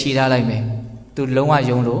ကလေးနဲ့ခြိထားလိုက်မယ်သူလုံးဝ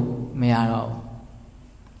ယုံလို့မရတော့ဘူး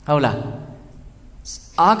ဟုတ်လား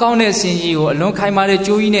အားကောင်းတဲ့စင်ကြီးကိုအလွန်ခိုင်မာ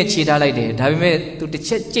တဲ့ကြိုးကြီးနဲ့ခြေထားလိုက်တယ်ဒါပေမဲ့သူ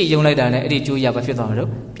တစ်ချက်ကြိတ်ယုံလိုက်တာနဲ့အဲ့ဒီကြိုးကြီးကဘာဖြစ်သွား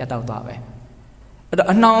မှာလို့ပြတ်တောက်သွားပဲ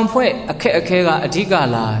အဲ့တော့အနှောင်ဖွဲ့အခက်အခဲကအဓိက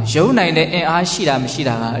လားယုံနိုင်တဲ့အင်အားရှိတာမ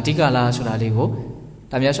ရှိတာကအဓိကလားဆိုတာလေးကို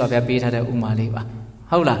ဒါမြတ်စွာဘုရားပေးထားတဲ့ဥမာ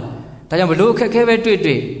လေးပါဟုတ်လားဒါကြောင့်ဘလို့အခက်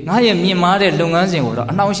အခဲပဲတွေ့ငါရဲ့မြင့်မားတဲ့လုပ်ငန်းစဉ်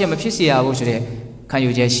ကိုတော့အနှောင့်အယှက်မဖြစ်စေရဘူးဆို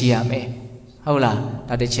တဲ့ခံယူချက်ရှိရမယ်ဟုတ်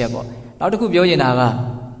လားဒါတစ်ချက်ပေါ့နောက်တစ်ခုပြောချင်တာ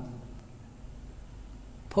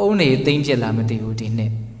ကဖုန်းနေသိမ့်ဖြစ်လာမသိ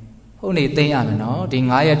ဘူးဒီနှစ်ဖုန်းနေသိမ့်ရမယ်နော်ဒီ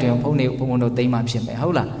9ရက်တွင်ဖုန်းနေဘုံဘုံတို့သိမ့်မှဖြစ်မယ်ဟု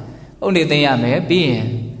တ်လားဖုန်းနေသိမ့်ရမယ်ပြီးရင်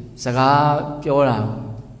စကားပြောတာ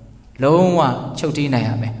လုံးဝချုပ်တီးနိုင်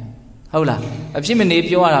ရမယ်ဟုတ်လားအဖြစ်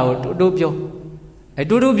မနေပြောရတာ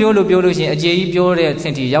ကိုတိုးတိုးပြောတိုးတိုးပြောလို့ရှိရင်အခြေကြီးပြောတဲ့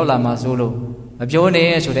ဆင့်တီရောက်လာမှဆိုလို့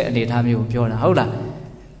မပြောနဲ့ဆိုတဲ့အနေအထားမျိုးကိုပြောတာဟုတ်လား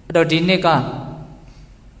အဲ့တော့ဒီနှစ်က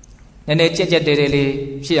နည်းနည်းကြက်ကြက်တဲတဲ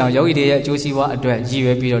လေးဖြစ်အောင်ယောဂီတွေရဲ့အကျိုးစီးပွားအတွက်ရည်ရွ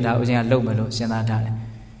ယ်ပြီးတော့ဒါဦးဇင်းကလုပ်မယ်လို့စဉ်းစားထား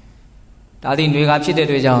တယ်ဒါသည်ຫນွေကဖြစ်တဲ့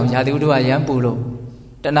အတွက်ကြောင့်ရာသီဥတုကရမ်းပူလို့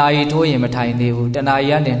တနာရီထိုးရင်မထိုင်သေးဘူး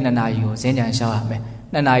တနာရီကနေ2နာရီကိုဇင်းကြံရှောက်ရမယ်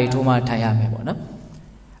2နာရီထိုးမှထိုင်ရ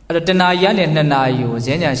မယ်ပေါ့နော်အဲ့တော့တနာရီကနေ2နာရီကိုဇ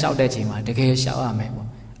င်းကြံရှောက်တဲ့ချိန်မှာတကယ်ရှောက်ရ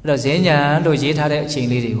မယ်ပေါ့အဲ့တော့ဇင်းကြံလို့ရေးထားတဲ့အချိန်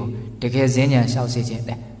လေးတွေကိုတကယ်ဇင်းကြံရှောက်စေခြ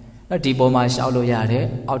င်းတယ်အဲ့ဒီပေါ်မှာရှောက်လို့ရတယ်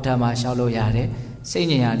အောက်ထပ်မှာရှောက်လို့ရ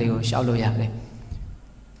တယ်စိတ်ဉာဏ်လေးကိုရှောက်လို့ရ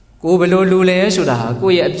တယ်ကိုဘယ်လိုလူလဲဆိုတာဟာကို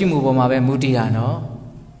ယ့်ရဲ့အပြုမှုပေါ်မှာပဲမူ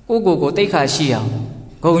တည်တာနော်ကိုတိတ်ခါရှိအောင်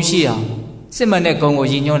ဂုံရှိအောင်စစ်မှန်တဲ့ဂုံ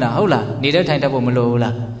ကိုရည်ညွှန်းတာဟုတ်လားနေတဲ့ထိုင်တတ်ဖို့မလို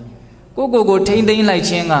ဘူးလားကိုထိမ့်သိမ်းလိုက်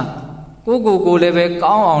ခြင်းကကိုလ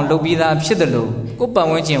ည်းပဲကောင်းအောင်လုပ်ပြီးသားဖြစ်တယ်လို့ကိုပတ်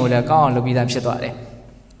ဝန်းကျင်ကိုလည်းကောင်းအောင်လုပ်ပြီးသားဖြစ်သွားတယ်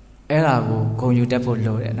အဲ့ဒါကိုဂုံယူတတ်ဖို့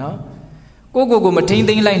လိုတယ်နော်ကိုမထိ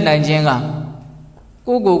မ့်သိမ်းလိုက်နိုင်ခြင်းက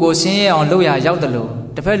ကိုဆင်းရဲအောင်လုပ်ရရောက်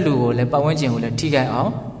တယ်လို့တစ်ဖက်လူကိုလည်းပတ်ဝန်းကျင်ကိုလည်းထိခိုက်အော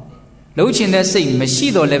င်လှုပ်ချင်တဲ့စိတ်မရှိ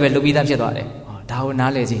တော့လည်းပဲလှုပ်ပြီးသားဖြစ်သွားတယ်ဒါကို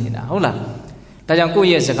နားလည်စေနေတာဟုတ်လားဒါကြောင့်ကိုယ့်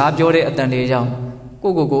ရဲ့စကားပြောတဲ့အတန်တွေကြောင့်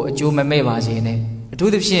ကိုအကျိုးမမဲ့ပါစေနဲ့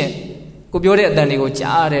အထူးသဖြင့်ကိုပြောတဲ့အတန်တွေကို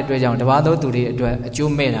ကြားရတဲ့အတွက်ကြောင့်တပါးသောသူတွေအတွက်အ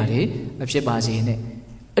ကျိုးမဲ့တာတွေမဖြစ်ပါစေ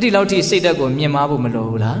နဲ့အဲ့ဒီလောက်ထိစိတ်ဓာတ်ကိုမြင်မာဖို့မလို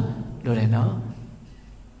ဘူးလားလိုတယ်နော်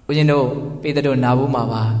ဦးဇင်းတို့ပိသတို့နာဖို့မှာ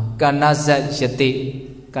ပါကဏ္ဍဇတ်ယတိ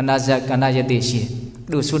ကဏ္ဍဇတ်ကဏ္ဍယတိရှိတယ်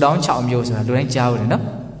သူဆူတောင်း6မျိုးဆိုတာလူတိုင်းကြား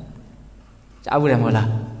ဘူးလေနော်ကြားဘူးတယ်မဟုတ်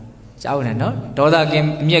လားကြားဦးတယ်နော်ဒေါသကင်း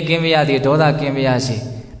အမျက်ကင်းမရသေးဒေါသကင်းမရစေ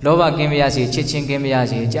လောဘကင်းမရစေချစ်ချင်းကင်းမ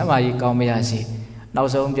ရစေကျမ်းမာရေးကောင်းမရစေနောက်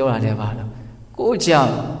ဆုံးပြောရတယ်ပါတော့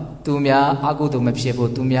ကိုကြောင့်သူများအကုသိုလ်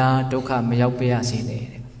မဖြစ်ဖို့သူများဒုက္ခမရောက်ပါရစေနဲ့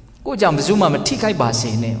ကိုကြောင့်ဘယ်သူမှမထိ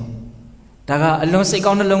ခိုက်ပါစေနဲ့ဒါကအလွန်စိတ်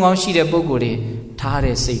ကောင်းနှလုံးကောင်းရှိတဲ့ပုဂ္ဂိုလ်တွေ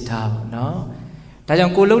ထားတဲ့စိတ်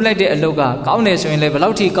ထားပါနော်ဒါကြောင့်ကိုလှုပ်လိုက်တဲ့အလုပ်ကကောင်းတယ်ဆိုရင်လည်းဘယ်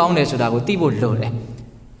လောက်ထိကောင်းတယ်ဆိုတာကိုသိဖို့လိုတယ်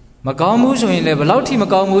မကောင်းဘူးဆိုရင်လည်းဘယ်လောက်ထိ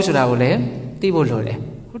မကောင်းဘူးဆိုတာကိုလည်းသိဖို့လိုတယ်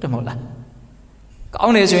ဟုတ်တယ်မဟုတ်လားကော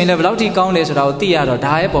င်းတယ်ဆိုရင်လည်းဘယ်လောက်ထိကောင်းတယ်ဆိုတာကိုသိရတော့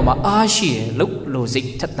ဒါရဲ့ပုံမှာအားရှိတယ်လို့စိတ်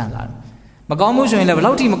ထက်သန်လာတယ်မကောင်းဘူးဆိုရင်လည်းဘယ်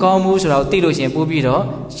လောက်ထိမကောင်းဘူးဆိုတာကိုသိလို့ရှိ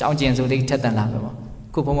ရင်ပို့ပြီးတော့ရှောင်ကျင်စိုးစိတ်ထက်သန်လာမှာပေါ့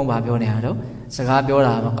ခုဘုံဘာပြောနေတာတော့စ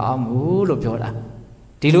ကားပြောတာမကောင်း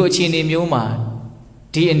ဘူးလို့ပြောတာဒီလိုအခြေအနေမျိုး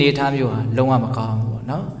မှာဒီအနေအထားမျိုးဟာလုံးဝမကောင်းဘူးပေါ့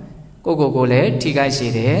နော်ကိုလည်းထိခိုက်စေ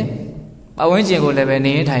တယ်ပတ်ဝန်းကျင်ကိုလ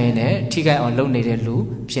ည်းပဲနေထိုင်ရင်လည်းထိခိုက်အောင်လုပ်နေတဲ့လူ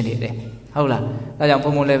ဖြစ်နေတယ်ဟုတ်လားဒါကြော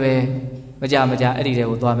င့်ဘုံလည်းပဲမကြအဲ့ဒီ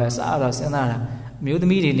တွေကိုသွားမယ်အစားတော့စဉ်းစားတာအမျိုး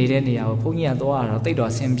သမီးတွေနေတဲ့နေရာကိုဘုန်းကြီး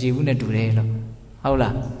ကသွားတော့တိတ်တော့အဆင်ပြေဘူးနဲ့တူ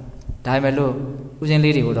တယ်လို့ဟုတ်လားဒါပေမဲ့လို့ဦးဇ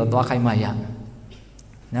င်းလေးတွေကိုတော့သွားခိုင်းမှ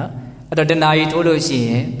ရနော်အဲ့တော့တနာရီထိုးလို့ရှိ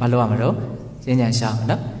ရင်ဘာလုပ်ရမလို့စဉ္ညာရှော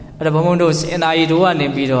င်းနော်အဲ့တော့ဘုံတို့စင်နာရီထိုး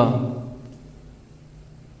ကနေပြီးတော့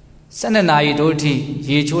12နာရီတို့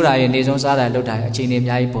အထိရေချိုးတာရဲ့နေဆုံးစားတာလုပ်တာရဲ့အချိန်တွေ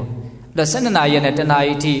အများကြီးပေါ့အဲ့တော့12နာရီနဲ့1နာရီ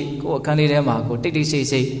အထိကိုအခန်းလေးထဲမှာကိုတိတ်တိတ်ဆိတ်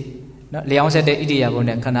ဆိတ်နော်လျောင်းဆက်တဲ့ဣတိယာပု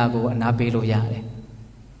နဲ့ခန္ဓာကိုယ်အနာပေးလို့ရ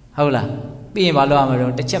တယ်ဟုတ်လားပြီးရင်ဘာလုပ်ရ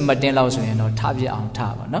မလို့တစ်ချက်မတင်းလောက်ဆိုရင်တော့ထားပြအောင်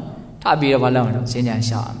ထားပါနော်ထားပြီးတော့ဘာလုပ်ရမလို့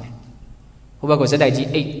စဉ္ညာရှောင်းရမယ်ဟိုဘက်ကစက်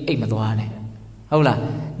တိုက်ကြီးအိတ်မသွားနဲ့ဟုတ်လား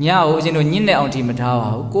ညကိုအရှင်တို့ညစ်နေအောင်ထိမ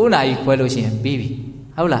ထားပါဘူး9နာရီခွဲလို့ရှိရင်ပြီးပြီ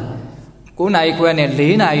ဟုတ်လား9နာရီခွဲနဲ့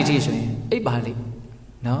4နာရီထိဆိုရင်အိတ်ပါလိ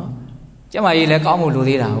မ့်နော်ကျမကြီးလည်းကောင်းမှုလို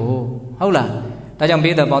သေးတာဟုတ်လားဒါကြော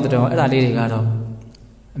င့်ပေးတဲ့ပေါင်းတော်အဲ့ဒါလေးတွေ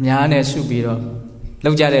ကတော့အများ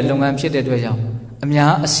နဲ့စုပြီးတော့လောက်ကြတဲ့လုပ်ငန်းဖြစ်တဲ့အတွက်ကြောင့်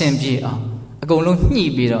အများအဆင်ပြေအောင်အကုန်လုံး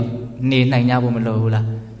ညှိပြီးတော့နေနိုင်ကြဖို့မလိုဘူးလား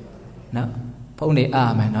နော်ဖုန်းတွေ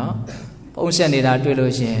အားမယ်နော်ဖုန်းဆက်နေတာတွေ့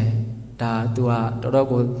လို့ရှိရင်ဒါ तू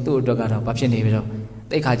ကတော်တော်ကိုသူ့အတွက်ကတော့ဘာဖြစ်နေပြီတော့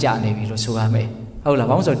တိတ်ခါကြနေပြီလို့ဆိုရမယ်ဟုတ်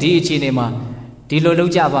လားဘာလို့ဆိုဒီအခြေအနေမှာဒီ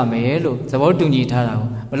လိုလုပ်ကြပါမယ်လို့သဘောတူညီထားတာကို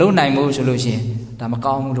မလုပ်နိုင်ဘူးဆိုလို့ရှိရင်ဒါ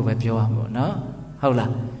မကောင်းဘူးလို့ပဲပြောရမှာပေါ့နော်ဟုတ်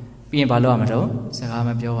လားပြီးရင်ဘာလုပ်ရမှာတော့စကား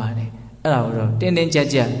မပြောပါနဲ့အဲ့ဒါကိုတော့တင်းတင်းကြပ်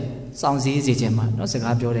ကြပ်စောင့်စည်းစေခြင်းမှာနော်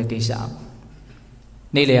စကားပြောတဲ့ကိစ္စ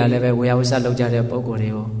နေ့လေရလည်းပဲဝေယဝဆလုပ်ကြတဲ့ပုံကိုယ်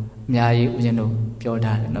တွေကိုအများကြီးဦးဇ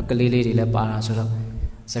င်းတို့ပြောထားတယ်နော်ကလေးလေးတွေလည်းပါတာဆိုတော့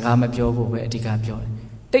စကားမပြောဖို့ပဲအဓိကပြောတယ်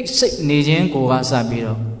တိတ်ဆိတ်နေခြင်းကိုကစပြီး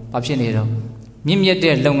တော့ဘာဖြစ်နေတော့ မြင့်မြတ်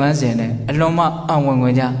တဲ့လုပ်ငန်းစဉ်နဲ့အလွန်မှအံဝင်ဝ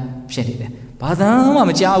င်ကြဖြစ်နေတယ်ဘာသာမှ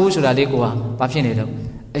မကြားဘူးဆိုတာလေးကိုဘာဖြစ်နေတော့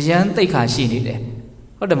အရန်သိက္ခာရှိနေတယ်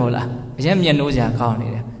ဟုတ်တယ်မဟုတ်လားအရန်မျက်နှိုးစရာကောင်းနေ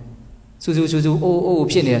တယ်စူးအိုး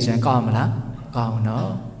ဖြစ်နေရဆိုရင်ကောင်းမလားကောင်းနော်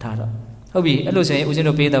ဒါတော့ဟုတ်ပြီအဲ့လိုဆိုရင်ဦးဇင်း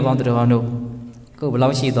တို့ပေးတဲ့ပေါင်းတော်တို့ကိုဘယ်လော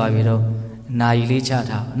က်ရှိသွားပြီတော့နာယီလေးချ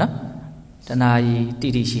ထားပါနော်တနာယီ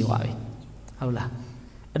တိရှိသွားပြီဟုတ်လား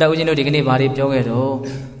အဲ့တော့ဦးဇင်းတို့ဒီကနေ့ဘာတွေပြောခဲ့တော့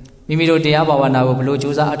မိမိတို့တရားဘာဝနာကိုဘယ်လို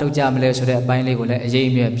ကြိုးစားအထောက်ကြမလဲဆိုတဲ့အပိုင်းလေးကိုလည်းအရေး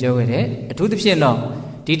အမြဲပြောခဲ့တယ်အထူးသဖြင့်တော့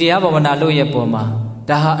ဒီတရားဘာဝနာလို့ရဲ့ပုံမှာ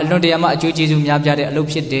ဒါဟာအလွန်တရာမှအကျိုးကျေးဇူးများပြားတဲ့အလုပ်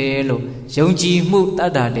ဖြစ်တယ်လို့ယုံကြည်မှုတ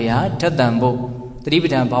တ်တာတရားထက်သန်ဖို့သတိပ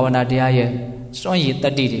ဋ္ဌာန်ဘာဝနာတရားရဲ့စွန့်ရည်တ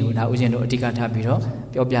တ္တိတွေကိုဒါဦးဇင်းတို့အဓိကထားပြီးတော့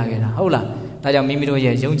ပြောပြခဲ့တာဟုတ်လားဒါကြောင့်မိမိတို့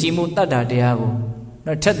ရဲ့ယုံကြည်မှုတတ်တာတရားကို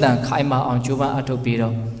တော့ထက်သန်ခိုင်မာအောင်ကြိုးပမ်းအထောက်ပြီး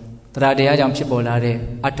တော့တရားတရားကြောင့်ဖြစ်ပေါ်လာတဲ့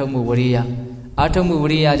အထောက်မှုဝရိယအထောက်မှုဝ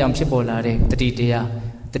ရိယကြောင့်ဖြစ်ပေါ်လာတဲ့တတိတရား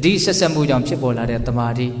တတိဆက်ဆက်မှုကြောင့်ဖြစ်ပေါ်လာတဲ့တမာ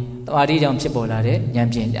တိကြောင့်ဖြစ်ပေါ်လာတဲ့ဉာဏ်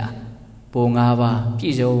ပညာပုံ၅ပါးပြ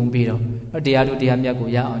ည့်စုံပြီးတော့တရားတို့တရားမြတ်ကို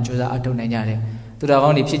ရအောင်ကြိုးစားအထောက်နိုင်ကြတယ်သူတော်ကော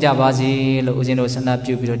င်းတွေဖြစ်ကြပါစေလို့ဦးဇင်းတို့ဆန္ဒ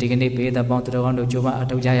ပြုပြီးတော့ဒီကနေ့ပေးတဲ့ပေါင်းသူတော်ကောင်းတို့ကြိုးပမ်းအ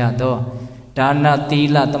ထောက်ကြရတော့ဒါနသီ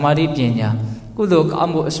လတမာတိပညာကုသိုလ်ကော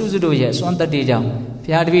င်းမှုအစွစုတို့ရဲ့စွမ်းတတ္တိကြောင့်ဘု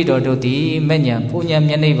ရားတပည့်တော်တို့သည်မဲ့ညာဘုံညာ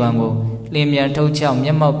မျက်နှိပ်ပံကိုလင်းမြန်ထုတ်ချောက်မျ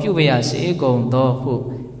က်မှောက်ပြုပါရစေကုန်သောဟု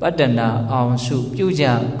ပတ္တနာအောင်စုပြုကြ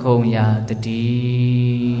ခုံရာတ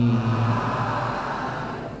ည်း